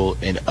critical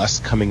in us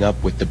coming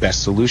up with the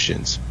best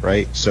solutions,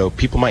 right? So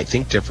people might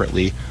think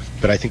differently,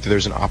 but I think that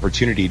there's an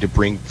opportunity to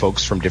bring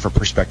folks from different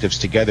perspectives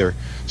together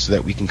so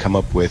that we can come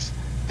up with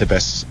the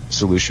best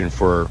solution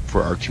for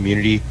our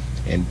community,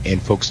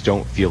 and folks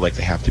don't feel like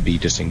they have to be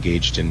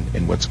disengaged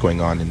in what's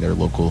going on in their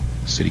local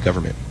city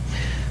government.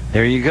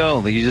 There you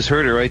go. You just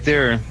heard it right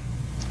there.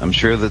 I'm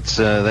sure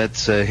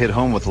that's hit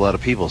home with a lot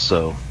of people.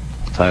 So,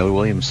 Tyler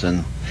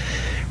Williamson,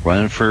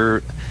 running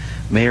for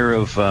mayor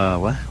of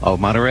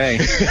Monterey.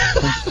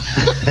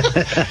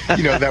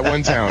 That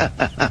one town,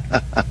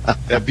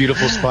 that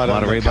beautiful spot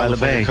Monterey on the by the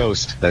California Bay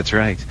coast. That's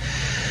right.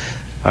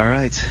 All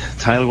right,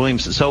 Tyler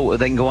Williamson. So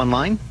they can go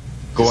online?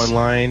 Go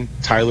online.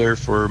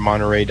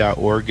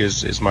 TylerForMonterey.org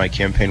is my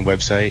campaign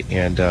website,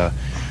 and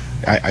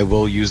I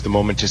will use the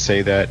moment to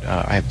say that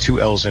I have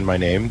two L's in my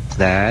name.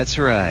 That's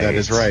right. That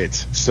is right.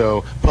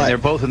 So, but they're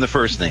both in the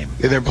first name.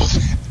 They're both.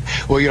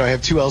 Well, I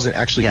have two L's in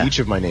actually each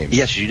of my names.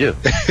 Yes, you do.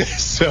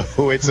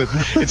 So it's a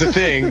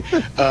thing.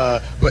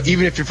 But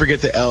even if you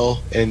forget the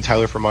L in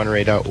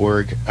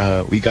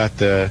TylerForMonterey.org, we got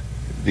the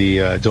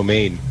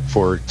domain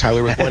for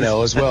Tyler with one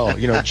L as well.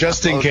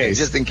 Just in case.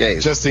 Just in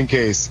case. Just in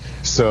case.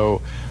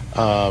 So.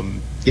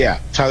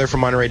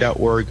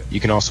 TylerForMonterey.org. You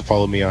can also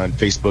follow me on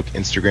Facebook,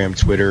 Instagram,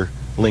 Twitter,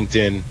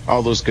 LinkedIn,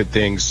 all those good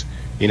things.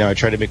 I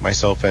try to make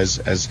myself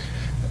as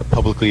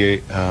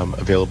publicly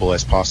available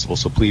as possible.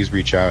 So please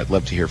reach out. I'd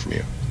love to hear from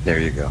you. There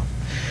you go.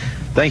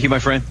 Thank you, my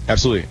friend.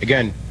 Absolutely.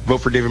 Again, vote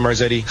for David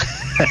Marzetti,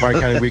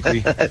 Martin County Weekly.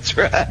 That's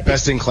right.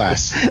 Best in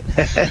class.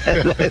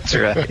 That's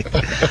right.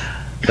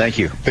 Thank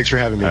you. Thanks for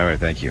having me. All right,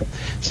 thank you.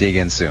 See you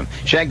again soon.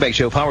 Shagbag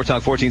Show, Power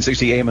Talk,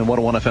 1460 AM and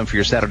 101 FM for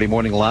your Saturday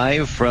morning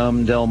live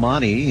from Del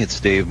Monte. It's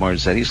Dave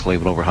Marzetti,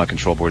 slaving over hot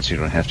control board so you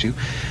don't have to.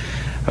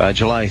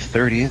 July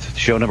 30th,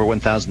 show number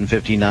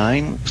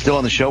 1059. Still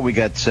on the show, we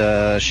got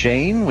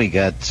Shane, we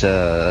got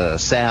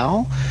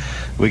Sal,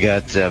 we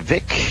got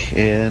Vic,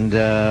 and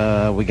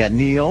we got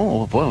Neil.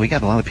 Oh, boy, we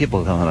got a lot of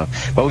people coming up.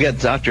 But we got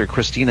Dr.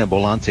 Christina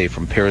Bolante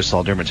from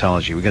Parasol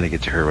Dermatology. We're going to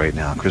get to her right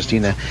now.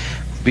 Christina,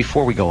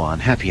 before we go on,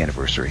 happy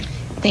anniversary.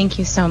 Thank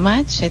you so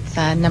much. It's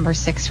number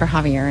 6 for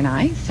Javier and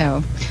I,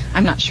 so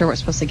I'm not sure we're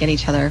supposed to get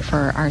each other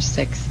for our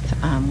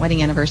 6th wedding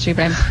anniversry,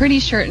 but I'm pretty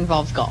sure it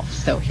involves golf.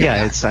 So here we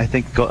are. I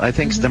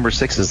think number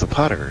 6 is the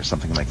putter or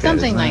something like that.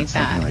 Something like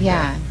that.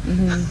 Yeah.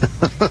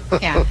 Mm-hmm.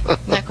 Yeah.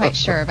 Not quite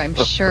sure, but I'm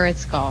sure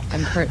it's golf.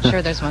 I'm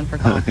sure there's one for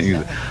golf. So,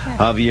 yeah.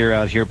 Javier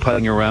out here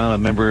putting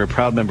around, a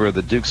proud member of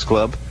the Dukes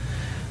Club.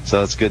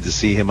 So it's good to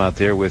see him out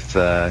there with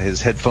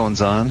his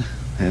headphones on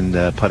and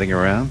putting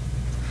around.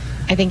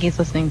 I think he's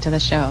listening to the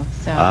show.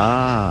 So.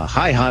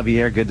 Hi,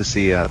 Javier. Good to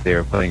see you out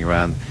there playing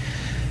around.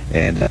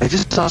 And I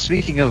just saw,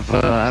 speaking of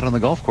out on the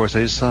golf course,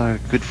 I just saw our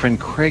good friend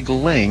Craig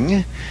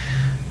Ling,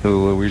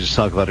 who we were just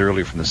talking about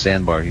earlier from the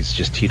sandbar. He's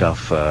just teed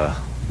off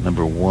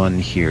number 1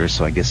 here,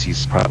 so I guess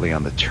he's probably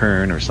on the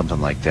turn or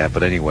something like that.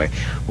 But anyway,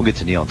 we'll get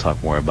to Neil and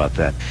talk more about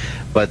that.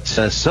 But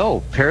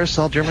so,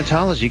 Parasol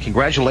Dermatology,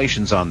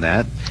 congratulations on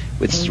that.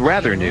 It's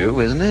rather new,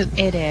 isn't it?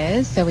 It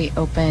is. So we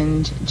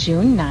opened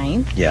June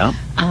 9th. Yeah.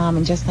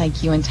 And just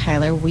like you and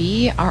Tyler,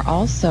 we are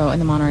also in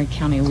the Monterey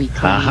County Weekly.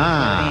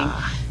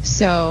 Aha.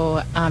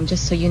 So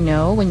just so you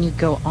know, when you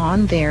go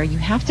on there, you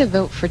have to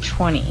vote for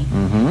 20.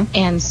 Mm-hmm.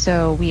 And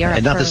so we are...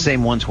 And not the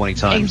same 120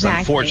 times, exactly,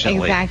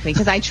 unfortunately. Exactly,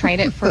 because I tried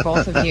it for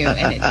both of you,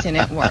 and it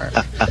didn't work.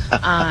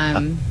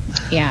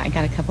 Yeah, I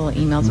got a couple of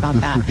emails about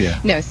that. Yeah.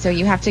 No, so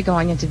you have to go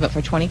on, you have to vote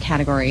for 20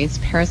 categories.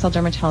 Parasol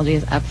Dermatology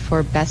is up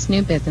for Best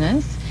New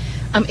Business.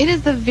 It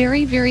is the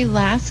very, very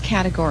last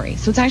category,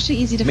 so it's actually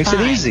easy to find. Makes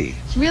it easy.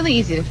 It's really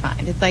easy to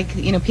find. It's like,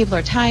 people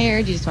are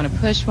tired, you just want to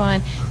push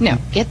one. No,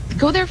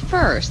 go there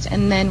first,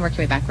 and then work your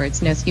way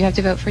backwards. No, so you have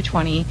to vote for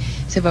 20,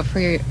 so vote for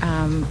your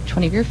 20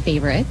 of your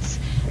favorites.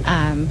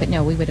 But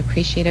no, we would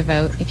appreciate a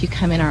vote. If you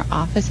come in our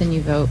office and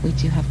you vote, we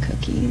do have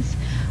cookies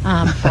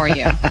for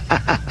you.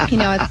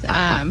 It's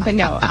but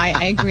no,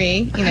 I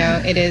agree.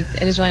 It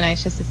is really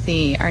nice just to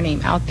see our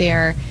name out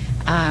there.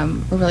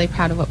 We're really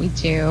proud of what we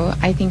do.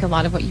 I think a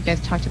lot of what you guys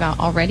talked about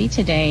already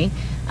today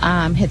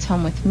hits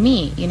home with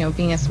me.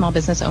 Being a small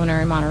business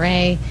owner in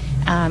Monterey,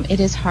 it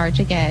is hard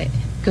to get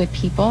good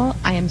people.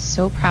 I am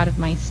so proud of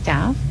my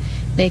staff.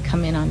 They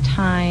come in on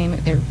time.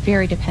 They're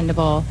very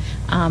dependable.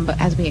 But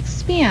as we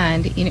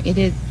expand,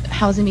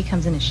 housing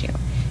becomes an issue.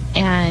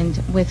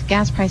 And with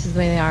gas prices the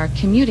way they are,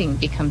 commuting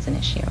becomes an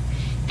issue.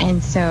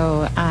 And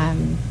so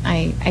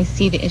I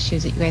see the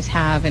issues that you guys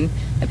have and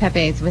the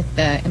Pepe's with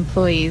the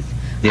employees.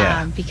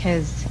 Yeah.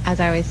 Because, as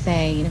I always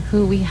say,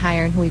 who we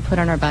hire and who we put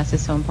on our bus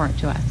is so important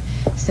to us.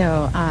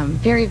 So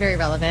very, very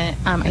relevant.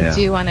 I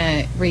do want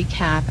to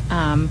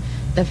recap.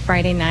 The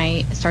Friday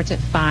night starts at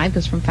 5,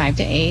 goes from 5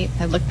 to 8.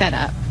 I looked that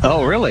up.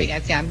 Oh, really?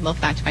 Yes, yeah, I'm a little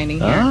fact-finding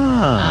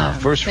here.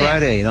 First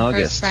Friday in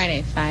August. First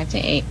Friday, 5 to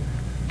 8.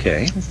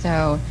 Okay.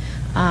 So,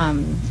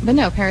 but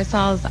no,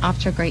 Parasol's off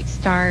to a great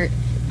start.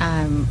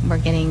 We're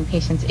getting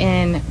patients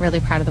in, really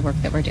proud of the work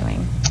that we're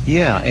doing.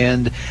 Yeah,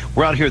 and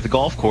we're out here at the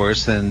golf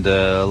course, and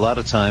a lot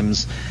of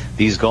times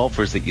these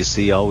golfers that you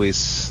see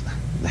always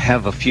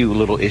have a few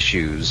little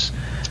issues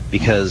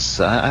because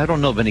I don't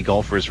know of any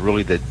golfers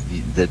really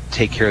that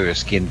take care of their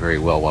skin very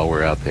well while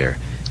we're out there,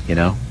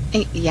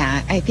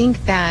 Yeah, I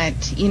think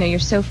that, you're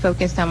so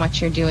focused on what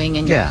you're doing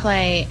in your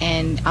play,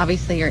 and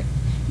obviously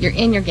you're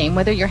in your game,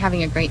 whether you're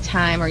having a great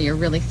time or you're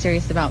really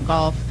serious about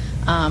golf.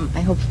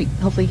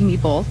 Hopefully you can be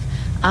both.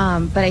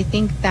 But I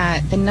think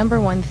that the number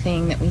one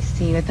thing that we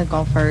see with the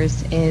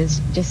golfers is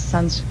just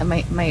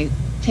my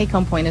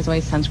take-home point is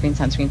always sunscreen,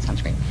 sunscreen,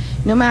 sunscreen.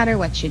 No matter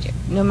what you do,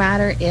 no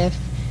matter if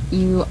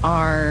you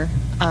are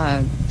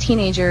a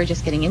teenager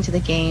just getting into the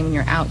game and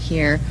you're out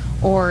here,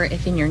 or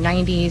if in your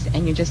 90s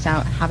and you're just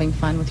out having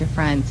fun with your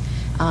friends,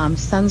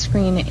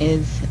 sunscreen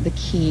is the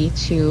key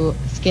to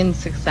skin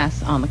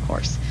success on the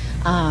course.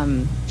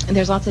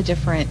 There's lots of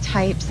different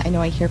types. I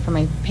know I hear from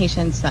my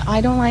patients that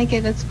I don't like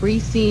it, it's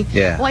greasy.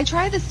 Yeah. Well, I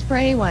try the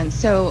spray one.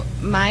 So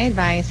my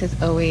advice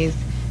is always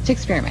to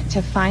experiment,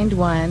 to find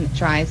one that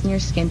dries in your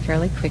skin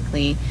fairly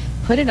quickly.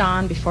 Put it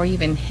on before you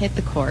even hit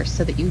the course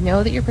so that you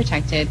know that you're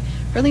protected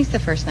for at least the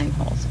first 9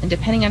 holes. And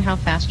depending on how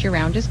fast your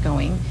round is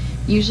going,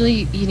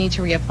 usually you need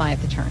to reapply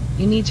at the turn.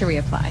 You need to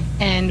reapply.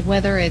 And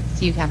whether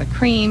it's you have a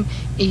cream,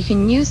 you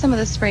can use some of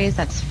the sprays,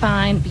 that's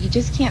fine, but you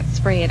just can't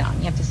spray it on.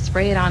 You have to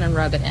spray it on and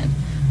rub it in.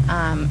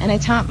 And I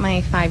taught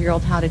my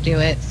 5-year-old how to do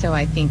it, so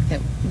I think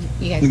that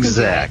you guys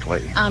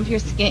exactly. Can do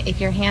it.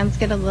 If your hands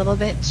get a little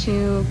bit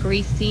too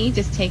greasy,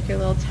 just take your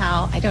little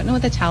towel. I don't know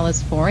what the towel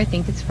is for. I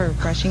think it's for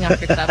brushing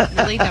off your gloves.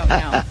 I really don't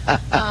know.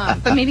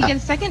 But maybe get a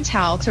second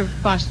towel to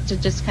wash, to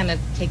just kind of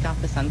take off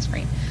the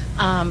sunscreen.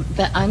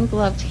 The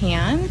ungloved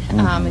hand,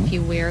 if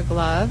you wear a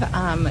glove,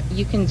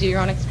 you can do your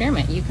own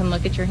experiment. You can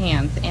look at your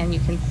hands and you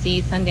can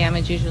see sun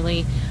damage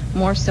usually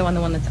more so on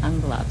the one that's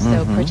ungloved.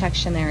 So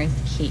protection there is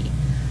key.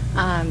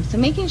 So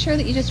making sure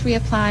that you just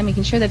reapply,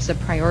 making sure that it's a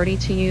priority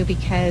to you,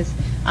 because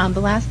the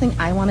last thing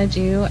I want to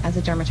do as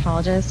a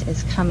dermatologist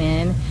is come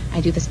in.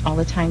 I do this all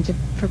the time to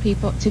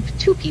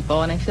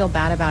people, and I feel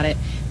bad about it.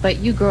 But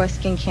you grow a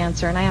skin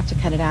cancer, and I have to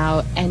cut it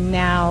out, and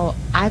now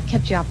I've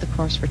kept you off the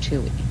course for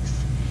 2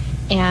 weeks.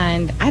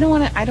 And I don't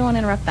want to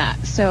interrupt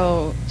that.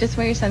 So just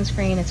wear your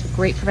sunscreen. It's a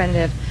great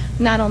preventative,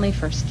 not only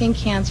for skin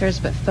cancers,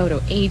 but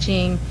photo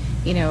aging.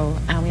 You know,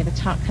 we have a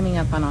talk coming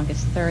up on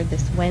August 3rd,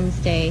 this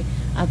Wednesday,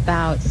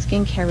 about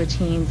skincare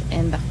routines,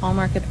 and the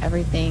hallmark of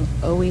everything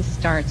always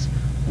starts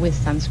with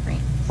sunscreen.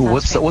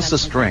 What's the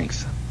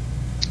strength?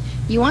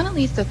 You want at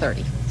least a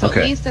 30. So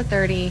Okay. at least a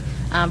 30.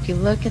 If you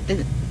look at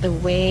the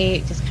way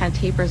it just kind of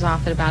tapers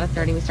off at about a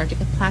 30, we start to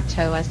get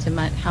plateau as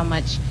to how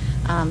much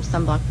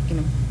sunblock,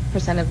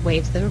 percent of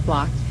waves that are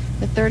blocked.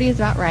 The 30 is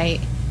about right,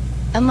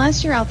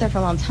 unless you're out there for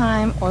a long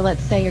time, or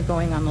let's say you're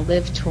going on the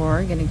live tour,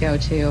 you're going to go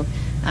to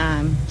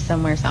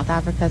somewhere, South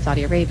Africa,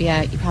 Saudi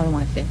Arabia, you probably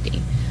want a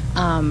 50.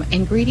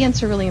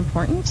 Ingredients are really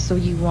important, so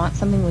you want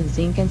something with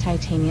zinc and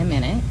titanium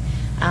in it.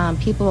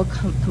 People will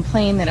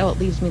complain that, it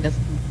leaves me this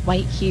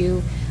white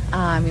hue.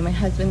 My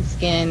husband's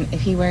skin,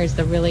 if he wears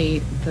the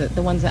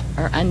ones that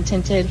are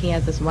untinted, he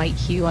has this white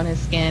hue on his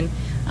skin,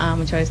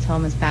 which I always tell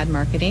him is bad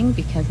marketing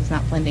because it's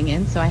not blending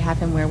in, so I have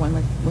him wear one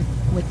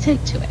with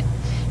tint to it.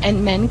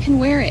 And men can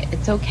wear it.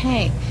 It's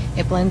okay.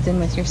 It blends in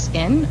with your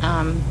skin.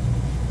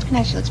 It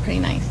actually looks pretty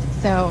nice.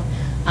 So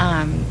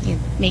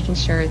making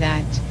sure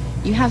that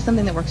you have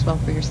something that works well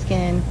for your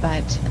skin,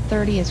 but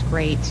 30 is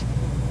great.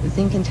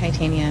 Zinc and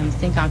titanium,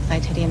 zinc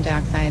oxide, titanium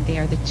dioxide, they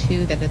are the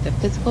two that are the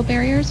physical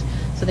barriers,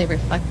 so they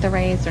reflect the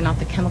rays, they're not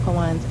the chemical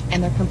ones,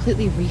 and they're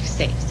completely reef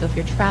safe. So if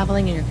you're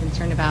traveling and you're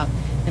concerned about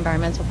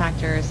environmental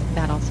factors,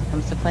 that also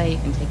comes to play. You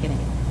can take it in.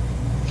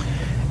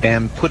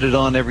 And put it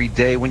on every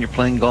day when you're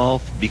playing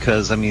golf,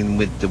 because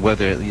with the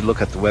weather, you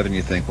look at the weather and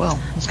you think, well,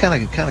 it's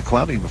kind of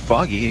cloudy but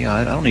foggy.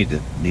 I don't need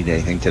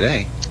anything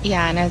today.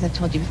 Yeah, and as I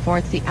told you before,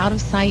 it's the out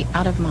of sight,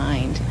 out of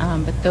mind.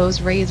 But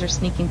those rays are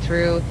sneaking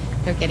through.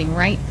 They're getting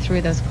right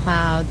through those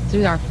clouds,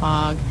 through our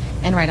fog,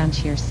 and right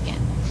onto your skin.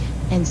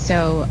 And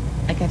so,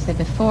 like I've said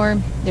before,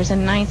 there's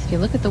if you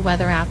look at the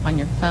weather app on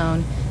your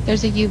phone,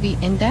 there's a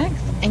UV index,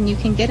 and you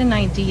can get an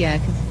idea,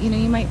 because,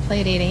 you might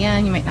play at 8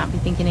 a.m., you might not be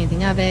thinking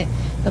anything of it,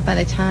 but by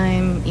the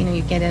time,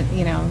 you get it,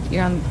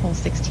 you're on hole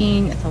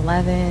 16, it's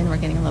 11, we're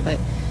getting a little bit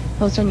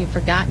closer, and you've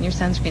forgotten your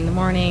sunscreen in the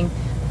morning.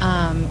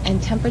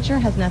 And temperature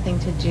has nothing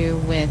to do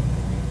with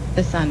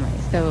the sun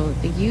rays. So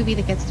the UV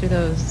that gets through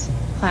those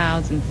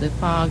clouds and the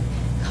fog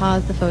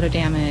cause the photo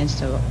damage,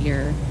 so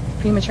your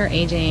premature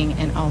aging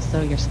and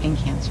also your skin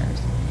cancers.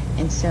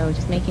 And so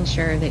just making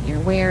sure that you're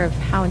aware of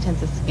how intense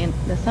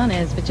the sun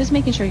is, but just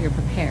making sure you're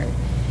prepared.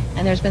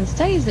 And there's been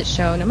studies that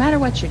show no matter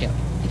what you're doing,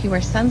 if you wear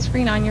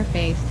sunscreen on your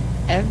face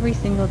every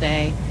single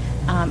day,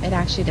 it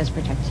actually does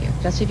protect you.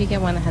 Just if you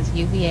get one that has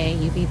UVA,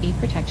 UVB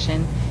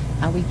protection,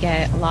 we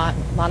get a lot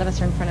of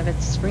us are in front of a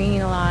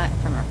screen a lot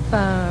from our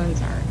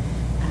phones, our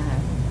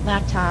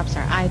laptops,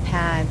 our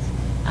iPads,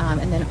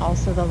 and then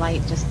also the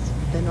light, just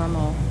the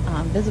normal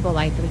visible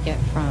light that we get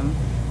from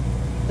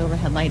the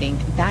overhead lighting.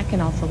 That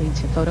can also lead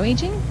to photo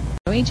aging.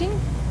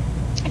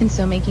 And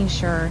so making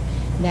sure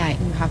that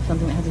you have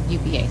something that has a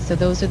UVA. So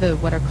those are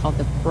what are called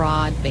the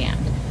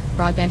broadband.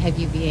 Broadband have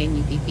UVA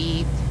and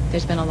UVB.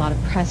 There's been a lot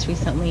of press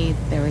recently.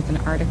 There was an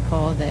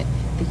article that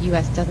the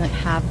U.S. doesn't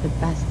have the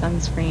best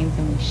sunscreens,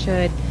 and we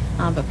should,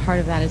 but part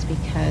of that is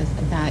because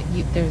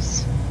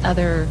there's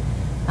other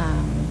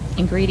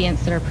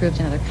ingredients that are approved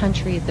in other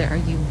countries that are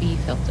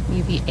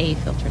UVA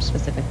filters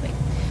specifically.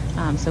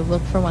 So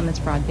look for one that's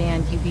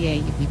broadband, UVA,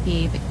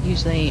 UVB, but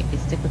usually you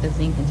stick with the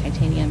zinc and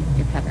titanium,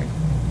 you're covered.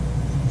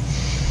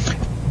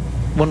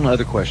 One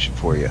other question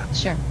for you.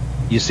 Sure.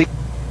 You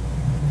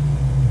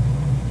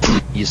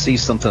see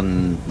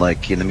something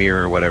like in the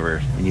mirror or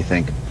whatever, and you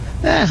think,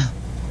 I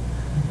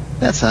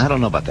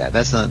don't know about that.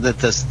 That's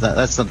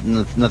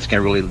nothing I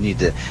really need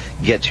to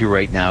get to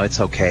right now. It's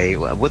okay.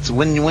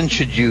 When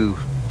should you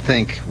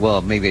think,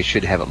 well, maybe I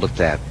should have it looked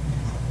at?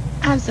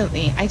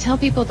 Absolutely. I tell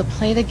people to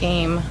play the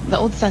game, the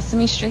old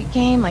Sesame Street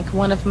game, like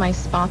one of my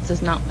spots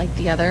is not like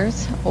the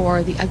others,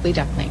 or the ugly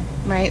duckling,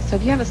 right? So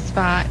if you have a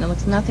spot and it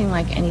looks nothing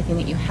like anything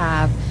that you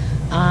have,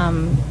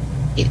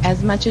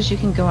 as much as you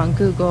can go on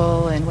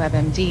Google and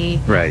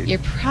WebMD, right, you're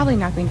probably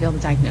not going to be able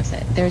to diagnose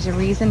it. There's a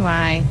reason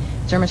why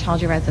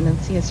dermatology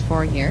residency is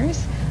 4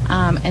 years,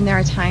 and there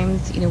are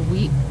times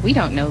we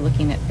don't know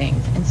looking at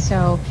things, and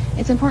so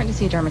it's important to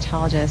see a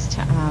dermatologist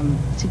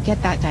to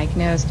get that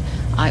diagnosed.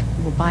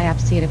 We'll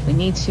biopsy it if we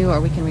need to,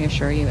 or we can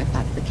reassure you if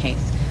that's the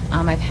case.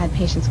 I've had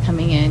patients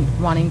coming in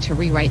wanting to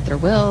rewrite their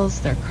wills.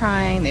 They're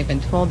crying. They've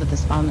been told that the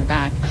spot on their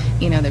back,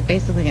 they're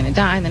basically going to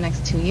die in the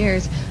next 2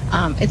 years.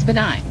 It's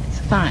benign. It's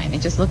fine.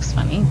 It just looks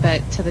funny,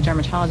 but to the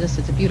dermatologist,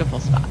 it's a beautiful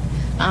spot.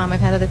 I've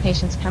had other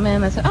patients come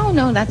in and say, oh,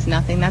 no, that's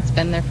nothing. That's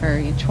been there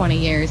for 20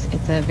 years.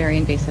 It's a very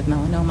invasive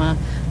melanoma,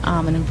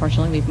 and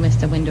unfortunately we've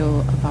missed a window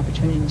of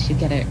opportunity to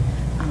get it,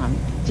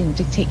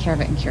 to take care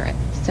of it and cure it.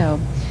 So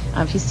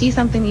if you see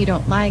something you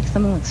don't like,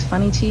 something looks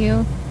funny to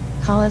you,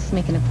 call us,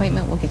 make an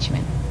appointment, we'll get you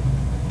in.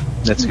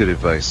 That's good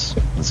advice.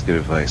 That's good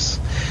advice.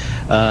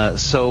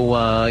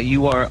 So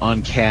you are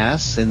on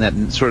Cass in that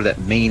sort of that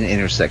main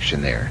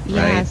intersection there, right?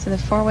 Yeah, so the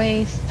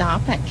four-way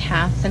stop at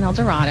Cass in El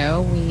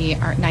Dorado. We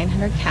are at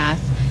 900 Cass,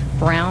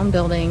 brown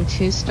building,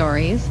 2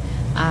 stories.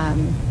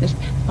 There's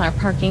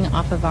parking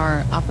off of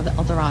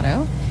El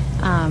Dorado.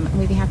 And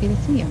we'd be happy to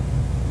see you.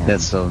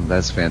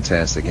 That's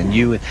fantastic. And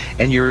you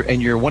and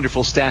your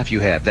wonderful staff you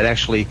have that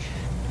actually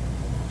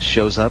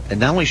shows up,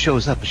 and not only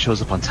shows up, but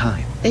shows up on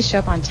time. They show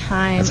up on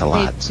time. That's a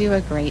lot. They do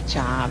a great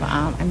job.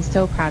 I'm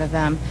so proud of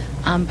them.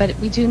 But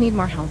we do need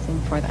more housing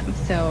for them.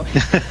 So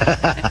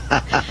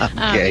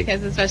okay.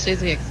 Because especially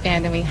as we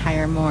expand and we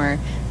hire more,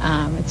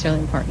 it's really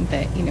important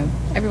that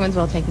everyone's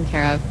well taken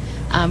care of,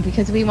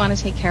 because we want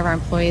to take care of our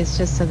employees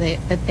just so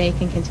that they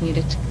can continue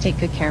to take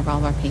good care of all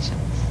of our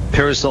patients.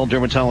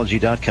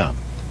 ParasolDermatology.com.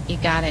 You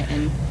got it.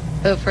 And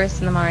vote for us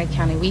in the Monterey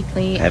County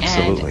Weekly.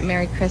 Absolutely. And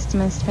Merry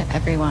Christmas to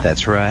everyone.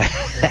 That's right.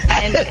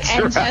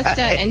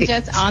 And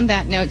just on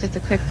that note, just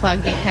a quick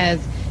plug, because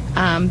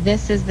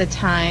this is the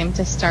time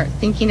to start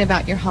thinking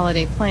about your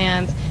holiday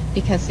plans,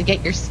 because to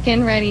get your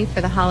skin ready for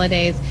the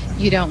holidays,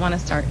 you don't want to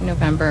start in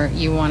November.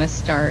 You want to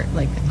start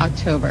like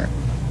October.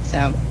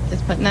 So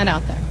just putting that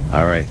out there.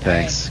 All right.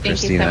 Thanks, Thank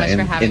Christina. you so much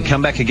for having and me.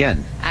 come back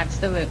again.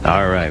 Absolutely.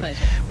 All right.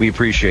 Pleasure. We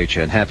appreciate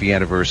you, and happy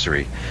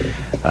anniversary.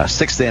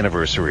 6th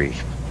anniversary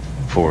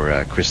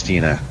for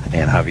Christina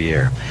and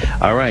Javier.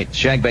 All right,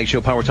 Shag Bag Show,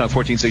 Power Talk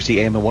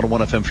 1460 AM and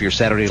 101 FM for your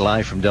Saturday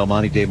live from Del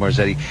Monte, Dave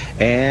Marzetti.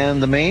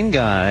 And the main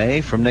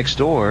guy from next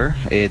door,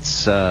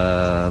 it's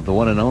the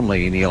one and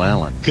only Neil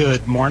Allen.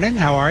 Good morning.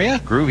 How are you?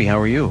 Groovy, how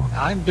are you?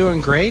 I'm doing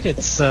great.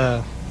 It's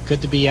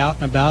good to be out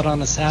and about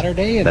on a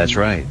Saturday. And That's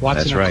right.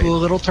 Watching That's a right. cool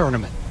little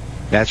tournament.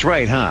 That's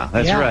right, huh?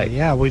 That's right.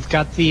 Yeah, we've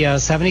got the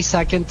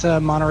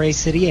 72nd Monterey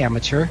City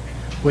Amateur,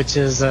 which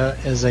is a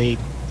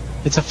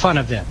fun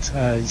event.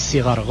 You see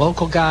a lot of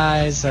local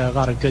guys, a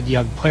lot of good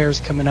young players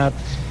coming up,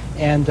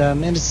 and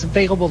it's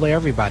available to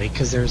everybody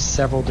because there's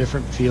several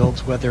different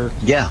fields, whether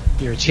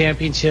you're a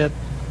championship,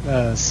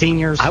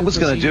 seniors. I was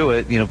going to do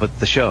it, but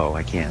the show,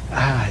 I can't.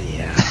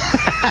 Yeah.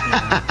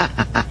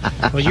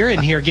 Well, you're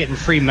in here getting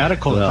free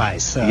medical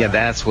advice.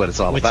 That's what it's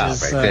all about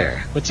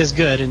there. Which is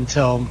good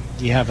until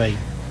you have a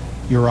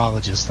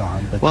urologist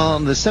on. But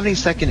the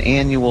 72nd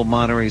annual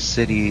Monterey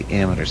City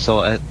Amateur. So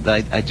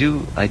I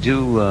do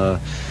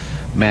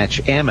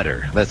match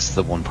amateur. That's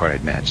the one part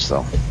I'd match.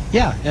 So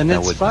yeah, and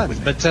it's fun.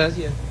 But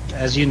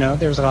as you know,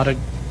 there's a lot of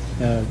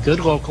good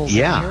locals in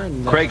here.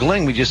 And, Craig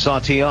Ling, we just saw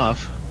tee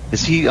off.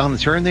 Is he on the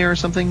turn there or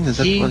something?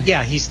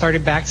 He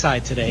started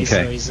backside today,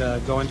 so he's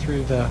going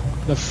through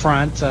the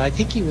front. I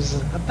think he was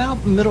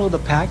about middle of the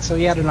pack, so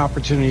he had an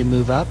opportunity to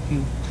move up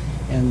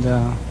and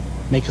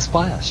make a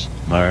splash.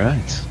 All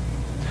right.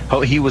 Oh,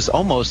 he was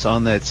almost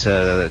on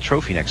that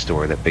trophy next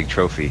door, that big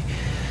trophy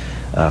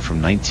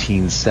from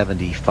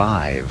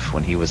 1975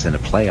 when he was in a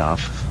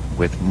playoff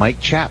with Mike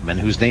Chapman,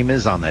 whose name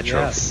is on that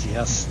trophy.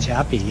 Yes,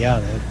 Chappie.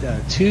 Yeah,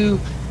 two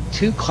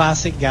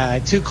classic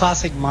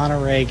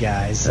Monterey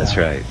guys. That's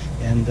right.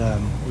 And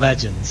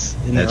legends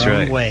in their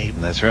own way.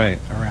 That's right.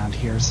 Around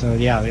here. So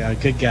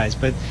good guys.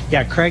 But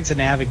yeah, Craig's an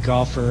avid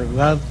golfer.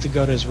 Loved to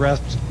go to his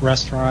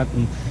restaurant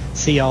and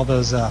see all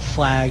those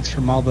flags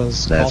from all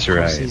those golf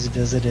courses he's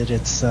visited.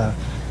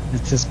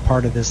 It's just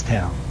part of this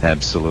town.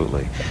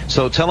 Absolutely.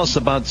 So tell us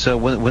about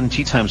when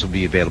tee times will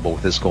be available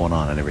with this going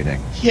on and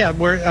everything. Yeah,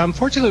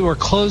 unfortunately we're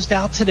closed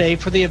out today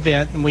for the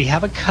event, and we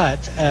have a cut.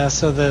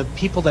 So the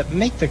people that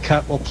make the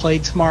cut will play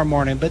tomorrow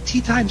morning. But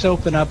tee times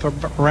open up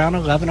around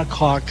 11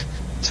 o'clock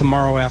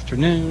tomorrow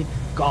afternoon.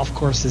 Golf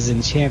course is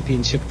in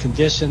championship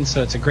condition,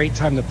 so it's a great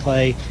time to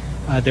play.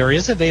 There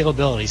is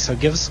availability, so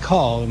give us a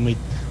call, and we'd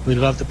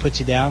love to put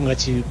you down,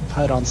 let you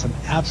putt on some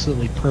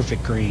absolutely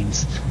perfect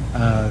greens.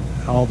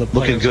 All the players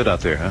looking good out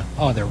there, huh?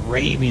 Oh, they're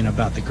raving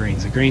about the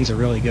greens. The greens are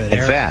really good.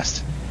 And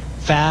fast.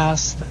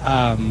 Fast,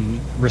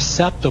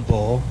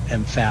 receptible,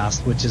 and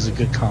fast, which is a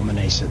good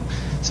combination.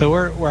 So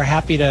we're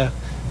happy to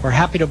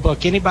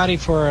book anybody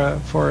for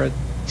a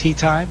tee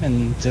time,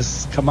 and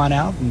just come on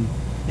out and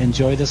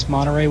enjoy this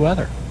Monterey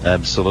weather.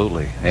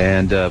 Absolutely.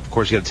 And, of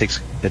course, you got to take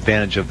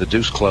advantage of the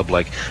Deuce Club,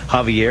 like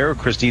Javier,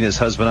 Christina's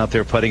husband, out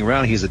there putting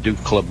around. He's a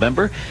Deuce Club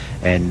member,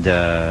 and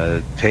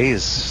it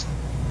pays.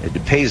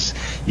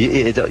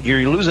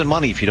 You're losing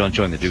money if you don't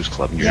join the Deuce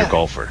Club and you're a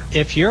golfer.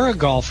 If you're a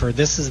golfer,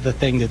 this is the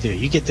thing to do.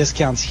 You get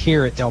discounts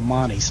here at Del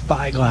Monte,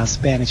 Spyglass,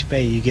 Spanish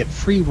Bay. You get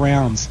free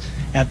rounds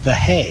at the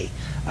Hay.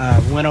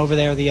 Went over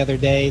there the other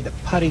day. The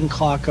putting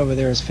clock over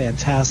there is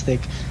fantastic.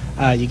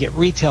 You get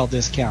retail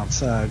discounts,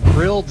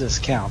 grill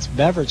discounts,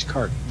 beverage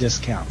cart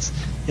discounts.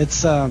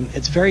 It's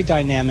very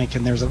dynamic,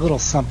 and there's a little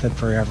something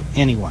for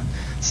anyone.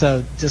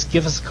 So just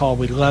give us a call.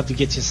 We'd love to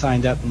get you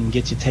signed up and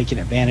get you taking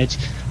advantage.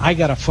 I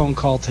got a phone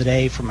call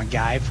today from a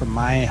guy from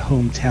my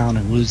hometown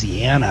in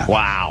Louisiana.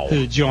 Wow.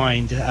 Who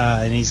joined,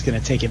 and he's going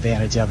to take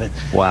advantage of it.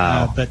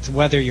 Wow. But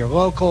whether you're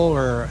local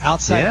or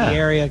outside the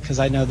area, because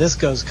I know this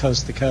goes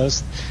coast to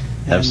coast.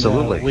 And,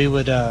 absolutely.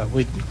 We'd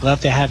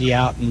love to have you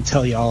out and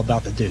tell you all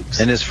about the Dukes.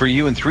 And it's for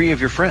you and 3 of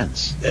your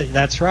friends.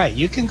 That's right.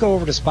 You can go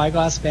over to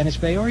Spyglass, Spanish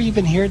Bay, or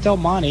even here at Del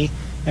Monte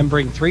and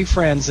bring 3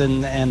 friends,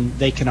 and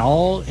they can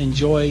all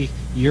enjoy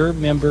your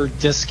member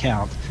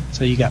discount.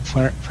 So you got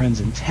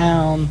friends in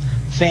town,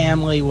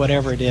 family,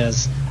 whatever it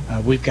is,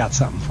 we've got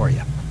something for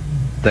you.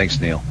 Thanks,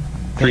 Neil.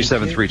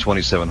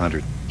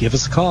 373-2700. Give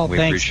us a call.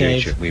 Thanks,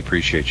 Dave. We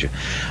appreciate you.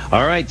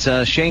 All right,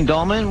 Shane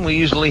Dahlman, we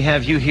usually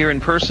have you here in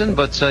person,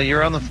 but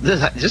you're on the...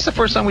 Is this the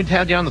first time we've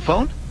had you on the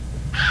phone?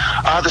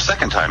 The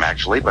second time,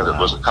 actually, but it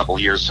was a couple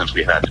years since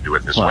we had to do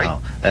it this way.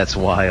 Wow, that's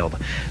wild.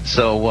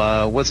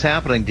 So what's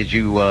happening? Did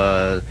you...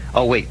 oh,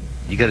 wait.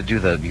 You got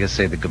to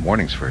say the good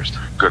mornings first.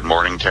 Good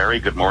morning, Terry.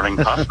 Good morning,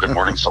 Puff. Good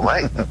morning,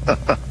 Soleil.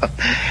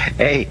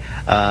 Hey,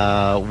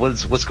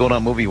 what's going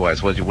on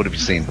movie-wise? What have you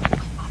seen?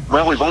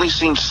 Well, we've only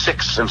seen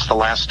 6 since the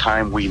last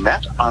time we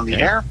met on the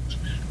air.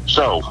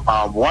 So,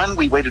 one,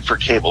 we waited for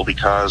cable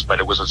but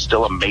it was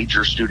still a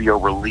major studio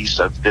release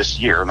of this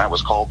year, and that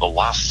was called The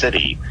Lost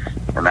City.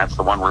 And that's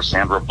the one where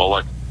Sandra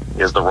Bullock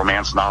is the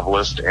romance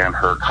novelist, and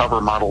her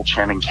cover model,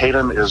 Channing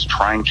Tatum, is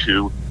trying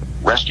to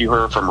rescue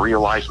her from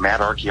real-life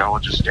mad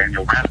archaeologist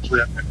Daniel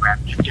Radcliffe, and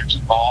Radcliffe gets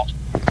involved.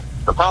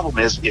 The problem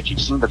is, if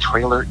you've seen the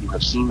trailer, you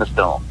have seen the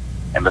film.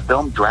 And the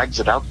film drags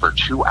it out for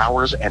 2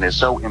 hours and is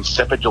so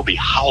insipid you'll be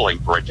howling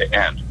for it to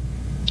end.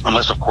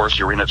 Unless, of course,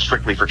 you're in it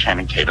strictly for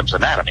Channing Tatum's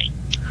anatomy.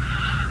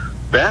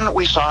 Then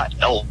we saw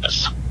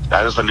Elvis.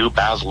 That is the new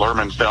Baz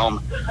Luhrmann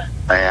film.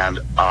 And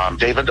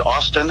Dave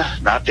Austin,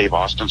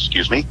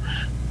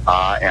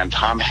 and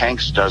Tom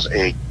Hanks does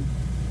a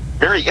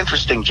very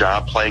interesting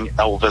job playing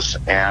Elvis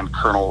and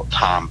Colonel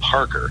Tom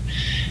Parker.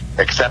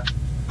 Except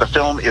the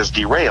film is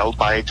derailed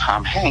by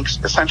Tom Hanks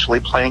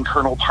essentially playing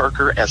Colonel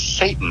Parker as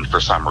Satan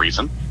for some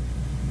reason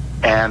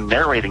and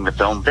narrating the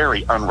film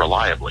very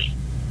unreliably.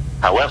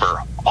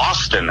 However,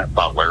 Austin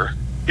Butler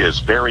is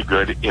very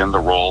good in the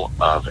role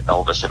of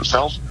Elvis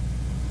himself,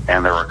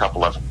 and there are a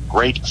couple of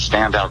great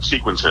standout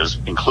sequences,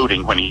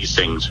 including when he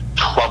sings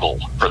Trouble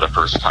for the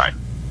first time.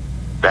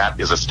 That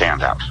is a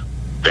standout.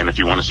 Then if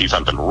you want to see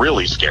something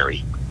really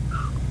scary,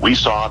 we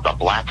saw The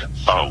Black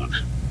Phone,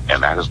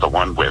 and that is the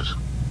one with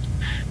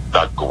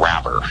the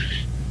grabber.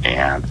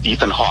 And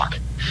Ethan Hawke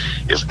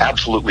is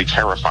absolutely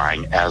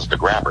terrifying as the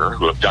grabber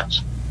who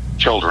abducts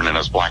children in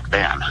his black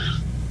van.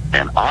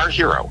 And our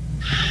hero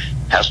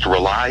has to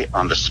rely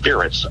on the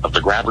spirits of the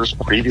grabber's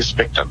previous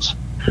victims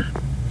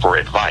for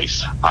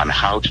advice on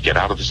how to get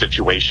out of the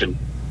situation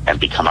and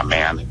become a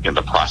man in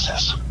the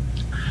process.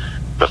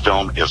 The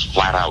film is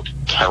flat out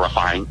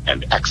terrifying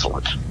and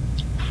excellent.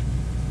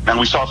 And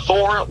we saw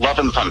Thor: Love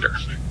and Thunder.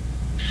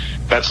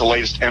 That's the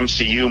latest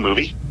MCU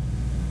movie.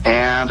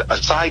 And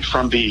aside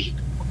from the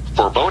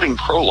foreboding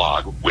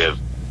prologue with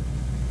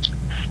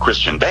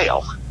Christian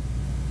Bale,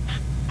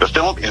 the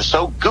film is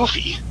so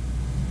goofy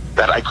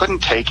that I couldn't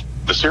take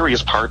the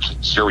serious parts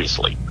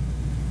seriously.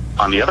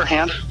 On the other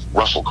hand,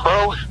 Russell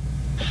Crowe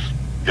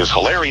is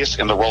hilarious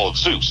in the role of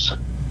Zeus.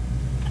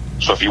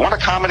 So if you want a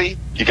comedy,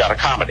 you got a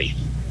comedy.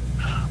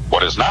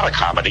 What is not a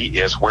comedy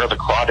is Where the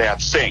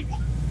Crawdads Sing.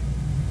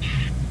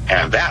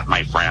 And that,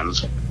 my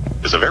friends,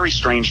 is a very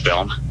strange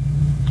film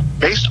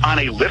based on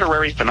a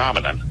literary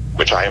phenomenon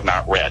which I have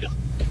not read.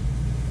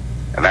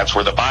 And that's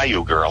where the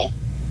Bayou Girl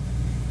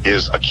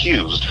is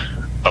accused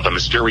of a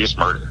mysterious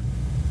murder.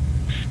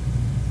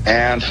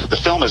 And the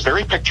film is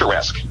very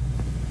picturesque.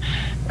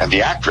 And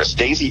the actress,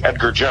 Daisy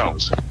Edgar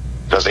Jones,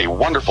 does a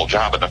wonderful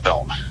job in the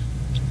film.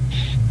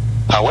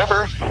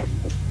 However,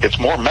 it's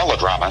more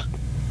melodrama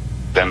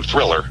than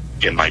thriller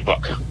in my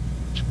book.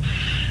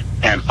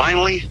 And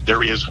finally,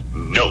 there is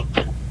Nope.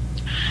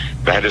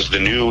 That is the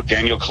new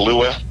Daniel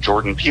Kaluuya,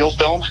 Jordan Peele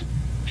film.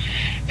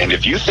 And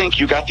if you think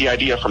you got the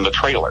idea from the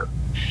trailer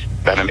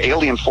that an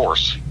alien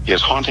force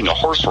is haunting a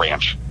horse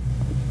ranch,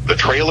 the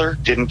trailer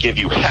didn't give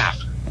you half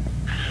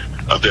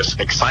of this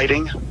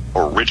exciting,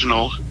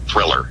 original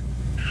thriller,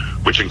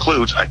 which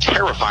includes a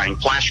terrifying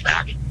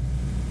flashback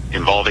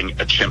involving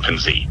a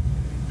chimpanzee.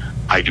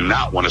 I do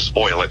not want to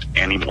spoil it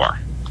anymore.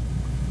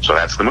 So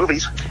that's the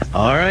movies.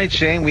 All right,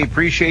 Shane, we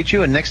appreciate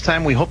you, and next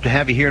time we hope to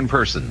have you here in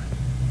person.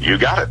 You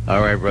got it.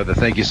 All right, brother.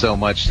 Thank you so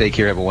much. Take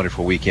care. Have a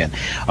wonderful weekend.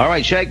 All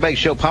right, Shagbag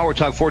Show, Power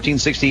Talk,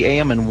 1460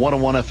 AM and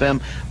 101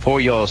 FM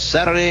for your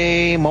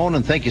Saturday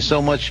morning. Thank you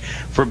so much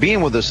for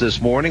being with us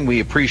this morning. We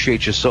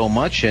appreciate you so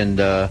much, and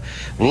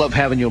we love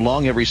having you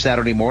along every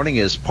Saturday morning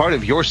as part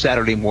of your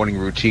Saturday morning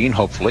routine,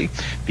 hopefully,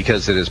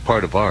 because it is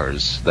part of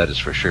ours. That is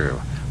for sure.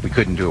 We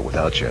couldn't do it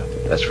without you.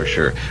 That's for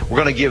sure.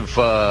 We're going to give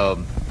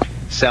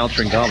Sal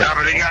Tringali.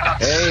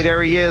 Hey,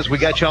 there he is. We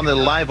got you on the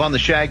live on the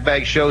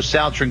Shagbag Show.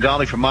 Sal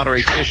Tringali from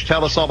Monterey Fish.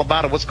 Tell us all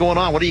about it. What's going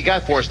on? What do you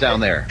got for us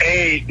down there?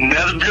 Hey,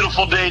 another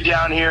beautiful day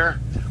down here.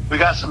 We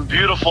got some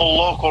beautiful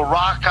local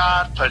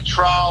rockcod,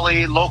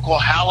 petrale, local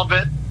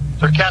halibut.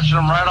 They're catching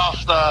them right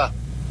off the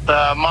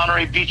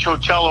Monterey Beach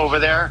Hotel over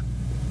there.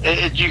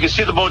 You can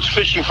see the boats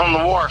fishing from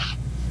the wharf,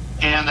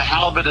 and the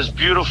halibut is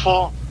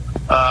beautiful.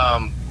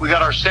 We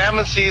got our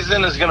salmon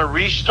season is going to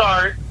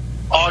restart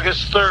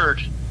August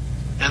 3rd,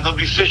 and they'll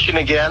be fishing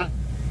again.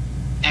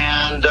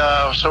 And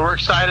so we're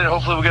excited.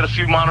 Hopefully we'll get a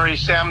few Monterey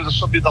salmon. This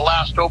will be the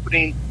last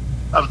opening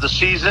of the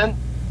season.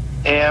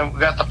 And we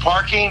got the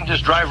parking.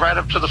 Just drive right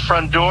up to the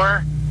front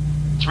door,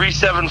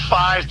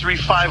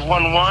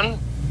 375-3511.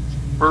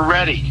 We're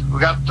ready.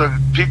 We got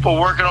the people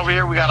working over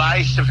here. We got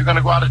ice. If you're going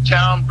to go out of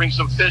town, bring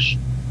some fish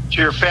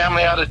to your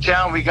family out of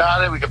town. We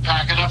got it. We can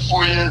pack it up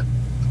for you.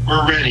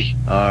 We're ready.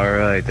 All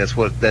right.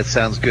 That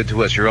sounds good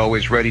to us. You're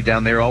always ready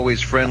down there,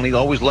 always friendly,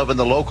 always loving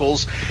the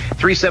locals.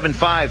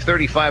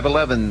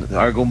 375-3511,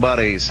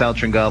 Argumbare, Sal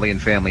Tringali and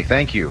family.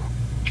 Thank you.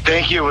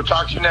 Thank you. We'll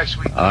talk to you next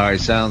week. All right,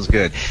 sounds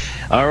good.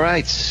 All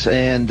right,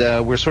 and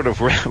we're sort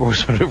of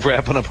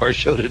wrapping up our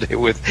show today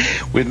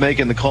with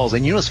making the calls.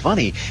 And you know what's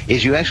funny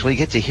is you actually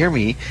get to hear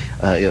me.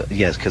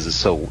 Yes, because it's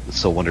so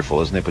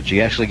wonderful, isn't it? But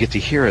you actually get to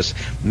hear us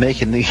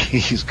making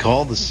these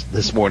calls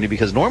this morning,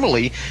 because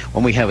normally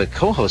when we have a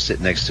co-host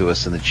sit next to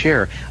us in the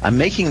chair, I'm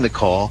making the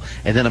call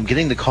and then I'm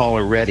getting the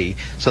caller ready,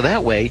 so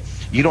that way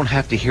you don't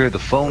have to hear the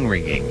phone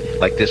ringing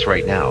like this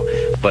right now.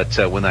 But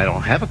when I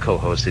don't have a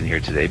co-host in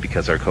here today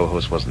because our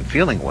co-host wasn't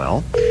feeling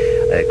well,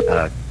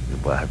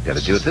 I've got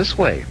to do it this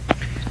way.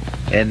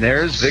 And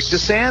there's Vic the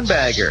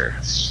Sandbagger.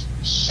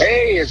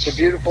 Hey, it's a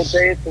beautiful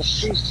day at the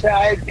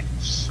Seaside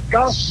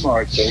Golf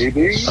Mart,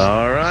 baby.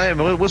 All right.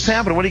 What's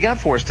happening? What do you got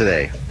for us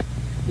today?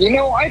 You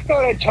know, I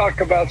thought I'd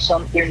talk about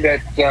something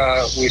that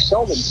we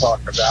seldom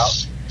talk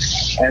about,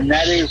 and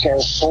that is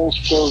our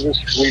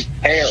full-service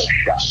repair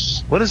shop.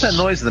 What is that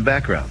noise in the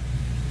background?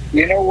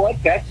 You know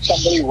what? That's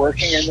somebody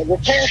working in the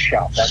repair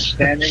shop. I'm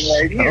standing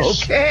right here.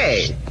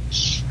 Okay.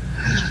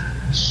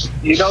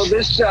 You know,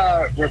 this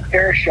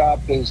repair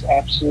shop is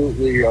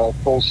absolutely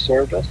full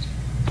service.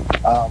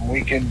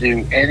 We can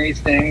do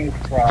anything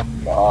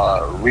from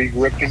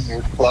re-gripping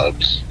your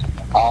clubs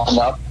on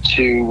up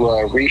to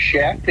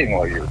reshafting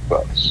all your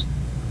clubs.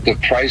 The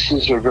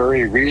prices are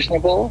very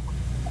reasonable.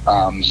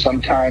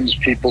 Sometimes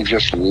people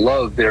just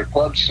love their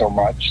clubs so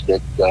much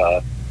that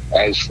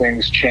as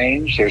things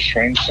change, their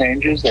strength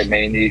changes, they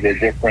may need a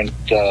different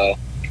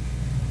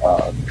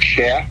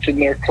shaft in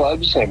their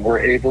clubs, and we're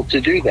able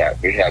to do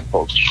that. We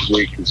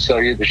can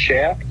sell you the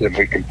shaft, and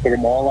we can put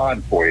them all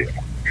on for you.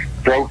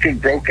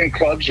 Broken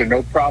clubs are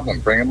no problem.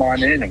 Bring them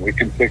on in, and we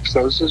can fix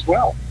those as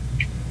well.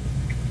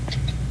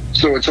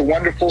 So it's a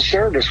wonderful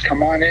service.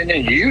 Come on in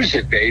and use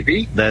it,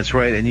 baby. That's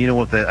right. And you know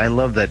what? I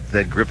love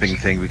that gripping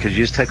thing, because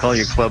you just take all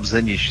your clubs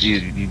in, you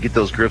get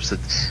those grips that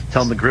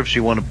tell them the grips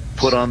you want to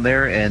put on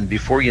there, and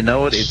before you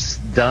know it, it's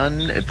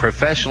done,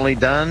 professionally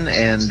done,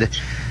 and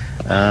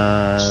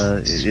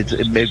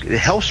it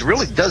helps.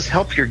 Really does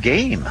help your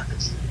game.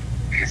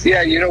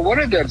 Yeah, you know, one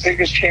of the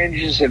biggest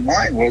changes in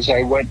mine was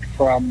I went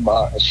from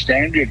a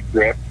standard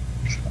grip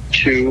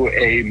to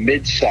a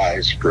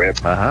mid-size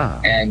grip,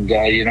 and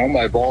you know,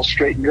 my ball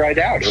straightened right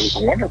out. It was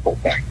a wonderful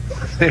thing.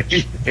 There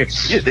you go. It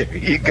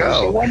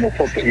was a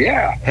wonderful thing.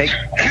 Yeah. Hey.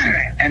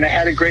 And I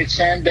had a great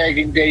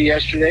sandbagging day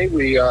yesterday.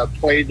 We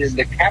played in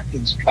the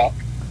Captain's Cup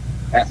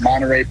at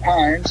Monterey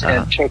Pines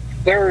and took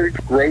third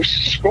gross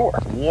score.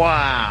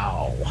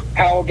 Wow.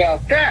 How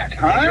about that,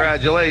 huh?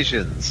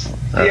 Congratulations.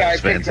 Yeah,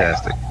 that's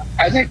fantastic.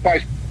 I think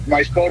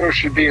my photo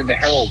should be in the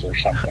Herald or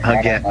something.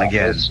 Again.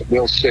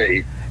 We'll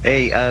see.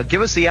 Hey,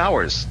 give us the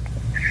hours.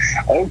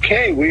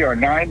 Okay, we are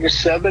 9 to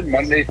 7,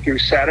 Monday through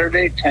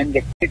Saturday, 10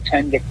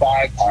 to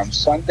 5 on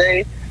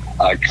Sunday.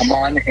 Come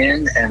on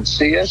in and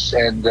see us,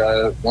 and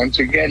once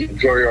again,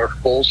 enjoy our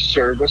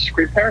full-service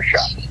repair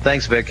shop.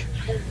 Thanks, Vic.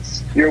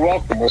 You're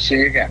welcome. We'll see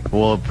you again.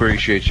 We'll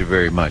appreciate you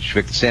very much.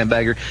 Vic the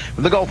Sandbagger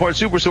from the Golf Mart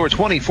Superstore,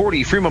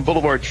 2040 Fremont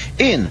Boulevard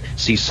in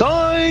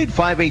Seaside.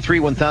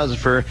 583-1000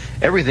 for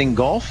everything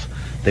golf.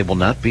 They will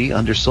not be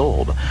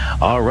undersold.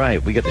 All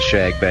right, we got the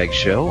Shag Bag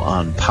Show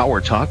on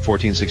Power Talk,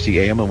 1460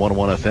 AM and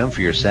 101 FM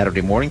for your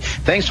Saturday morning.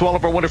 Thanks to all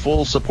of our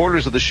wonderful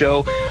supporters of the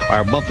show,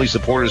 our monthly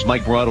supporters,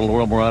 Mike Murata,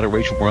 Laurel Murata,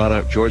 Rachel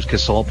Murata, George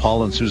Casal,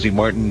 Paul and Susie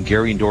Martin,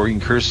 Gary and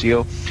Dorian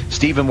Curcio,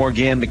 Stephen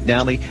Morgan,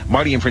 McNally,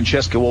 Marty and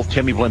Francesca Wolf,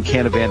 Timmy Blum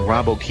Canavan,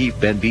 Rob O'Keefe,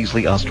 Ben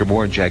Beasley, Oscar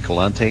Moore, and Jack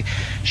Galante,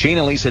 Shane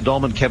and Lisa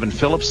Dolman, Kevin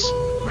Phillips,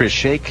 Chris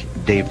Shake,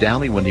 Dave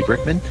Downey, Wendy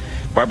Brickman,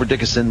 Barbara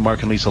Dickinson,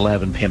 Mark and Lisa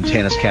Lavin, Pam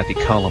Tanis, Kathy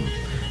Cullum,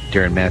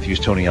 Darren Matthews,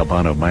 Tony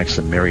Albano, Max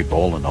and Mary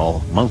Boland,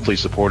 all monthly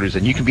supporters.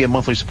 And you can be a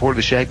monthly supporter of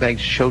the Shag Bag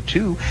Show,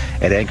 too,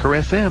 at Anchor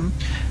FM.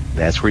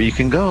 That's where you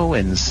can go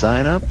and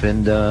sign up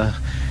and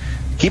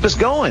keep us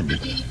going.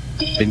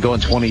 Been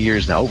going 20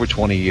 years now, over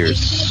 20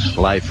 years,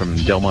 live from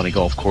Del Monte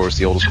Golf Course,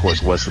 the oldest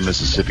course west of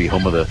Mississippi,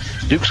 home of the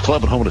Dukes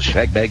Club and home of the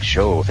Shag Bag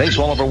Show. Thanks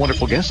to all of our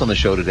wonderful guests on the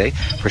show today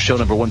for show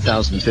number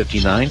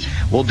 1059.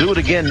 We'll do it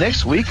again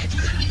next week.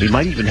 We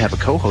might even have a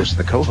co-host in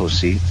the co-host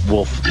seat.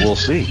 We'll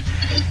see.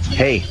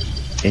 Hey,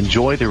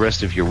 enjoy the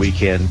rest of your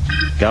weekend.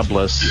 God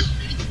bless.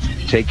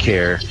 Take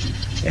care.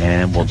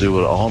 And we'll do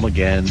it all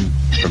again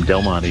from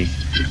Del Monte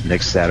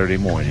next Saturday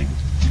morning.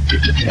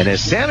 And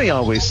as Sammy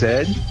always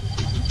said,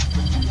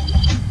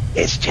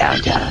 it's chow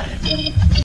time.